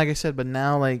 And like I said, but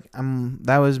now like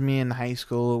that was me in high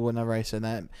school whenever I said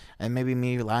that, and maybe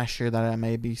me last year that I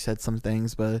maybe said some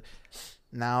things, but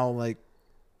now like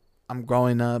I'm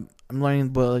growing up, I'm learning,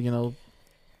 but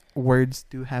words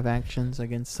do have actions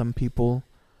against some people,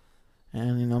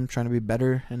 and I'm trying to be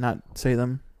better and not say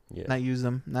them, not use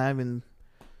them, not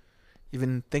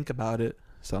even think about it.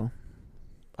 So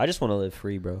I just want to live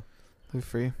free, bro. Live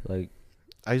free. Like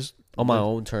I just on my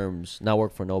own terms, not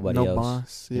work for nobody else. No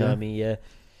boss. Yeah. You know what I mean? Yeah.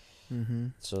 Mm-hmm.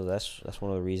 So that's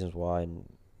one of the reasons why I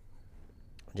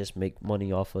just make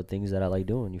money off of things that I like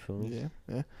doing. You feel me?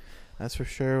 Yeah. That's for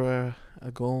sure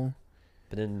a goal.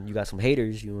 But then you got some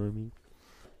haters. You know what I mean?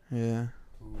 Yeah.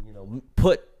 Who,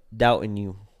 put doubt in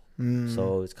you.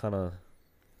 So it's kind of.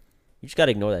 You just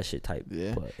gotta ignore that shit type.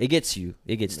 Yeah. But it gets you.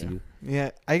 It gets to you.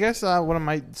 Yeah. I guess what I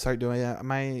might start doing.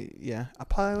 I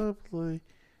probably.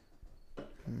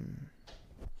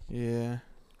 Yeah.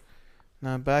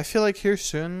 No, but I feel like here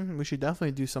soon we should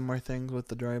definitely do some more things with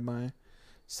the drive-by.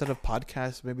 Instead of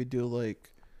podcasts, maybe do like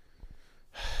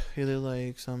either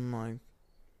like some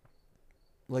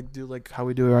do like how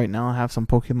we do it right now. Have some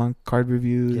Pokemon card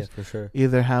reviews. Yeah, for sure.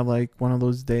 Either have like one of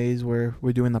those days where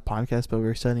we're doing the podcast, but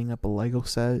we're setting up a Lego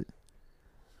set.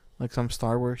 Like some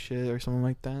Star Wars shit or something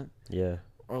like that. Yeah.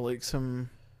 Or like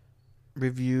some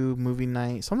review movie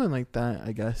night, something like that,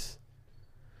 I guess.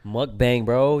 Mukbang,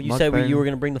 bro. You said you were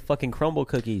going to bring the fucking crumble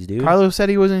cookies, dude. Carlos said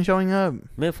he wasn't showing up.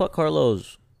 Man, fuck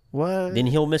Carlos. What? Then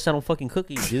he'll miss out on fucking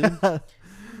cookies, dude.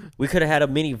 We could have had a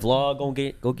mini vlog.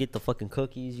 Go get the fucking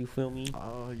cookies, you feel me?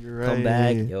 Oh, you're right. Come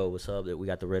back. Yo, what's up? We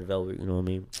got the red velvet, you know what I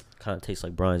mean? Kind of tastes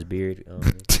like Brian's beard.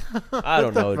 I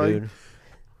don't know, dude.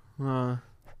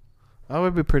 That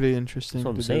would be pretty interesting. That's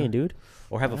what I'm saying, dude.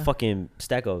 Or have a fucking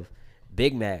stack of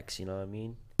Big Macs, you know what I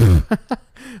mean?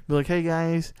 Be like, hey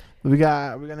guys, we're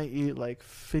gonna eat like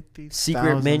 50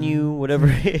 secret menu,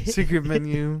 whatever. Secret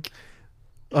menu.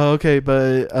 Oh, okay,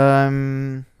 but I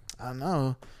don't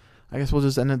know. I guess we'll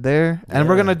just end it there, and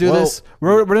we're gonna do this.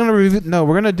 We're gonna review. No,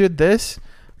 we're gonna do this.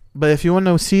 But if you want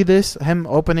to see this, him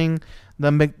opening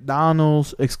the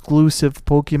McDonald's exclusive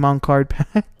Pokemon card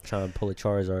pack. Trying to pull a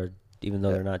Charizard. even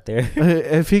though they're not there.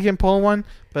 If he can pull one.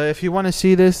 But if you want to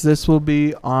see this will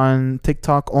be on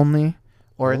TikTok only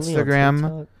or Only on Instagram.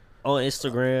 TikTok? On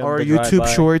Instagram. Or the YouTube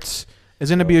drive-by. Shorts. It's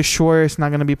going to be a short. It's not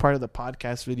going to be part of the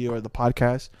podcast video or the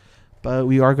podcast. But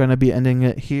we are going to be ending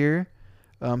it here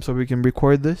so we can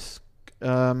record this.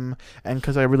 And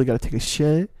because I really got to take a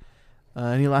shit.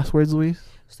 Any last words, Luis?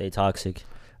 Stay toxic.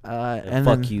 And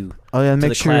fuck then, you. Oh, yeah, To make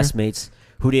the sure. classmates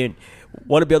who didn't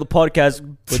want to be on the podcast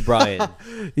with Brian.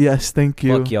 Yes, thank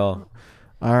you. Fuck y'all.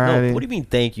 All right. No, what do you mean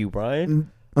thank you,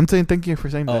 Brian? I'm saying thank you for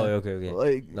saying Oh, that. okay.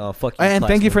 Like, No, fuck you. and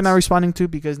thank you for not classmates. responding too,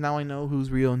 because now I know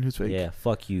who's real and who's fake. Yeah,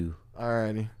 fuck you.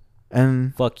 Alrighty.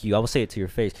 And Fuck you. I will say it to your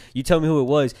face. You tell me who it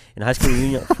was in high school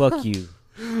reunion. Fuck you.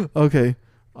 okay.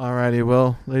 Alrighty.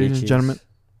 Well, ladies and Bitches. gentlemen,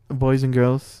 boys and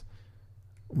girls,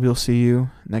 we'll see you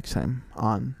next time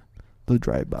on the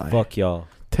drive-by. Fuck y'all.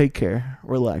 Take care.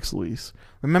 Relax, Luis.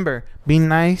 Remember, be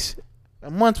nice.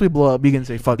 And once we blow up, you can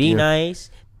say fuck Be you. nice.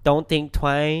 Don't think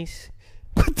twice.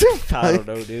 What the fuck? I don't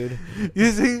know, dude.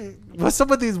 You see, what's up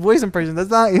with these voice impressions? That's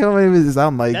not, you know what it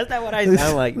sound like. That's not what I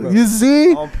sound like, bro. You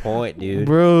see? On point, dude.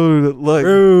 Bro, look.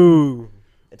 Bro.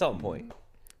 It's on point.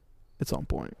 It's on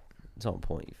point. It's on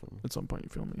point. You feel me? It's on point, you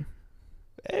feel me?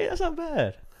 Hey, that's not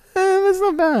bad. That's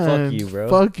not bad. Fuck you, bro.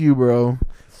 Fuck you, bro.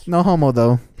 No homo,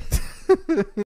 though.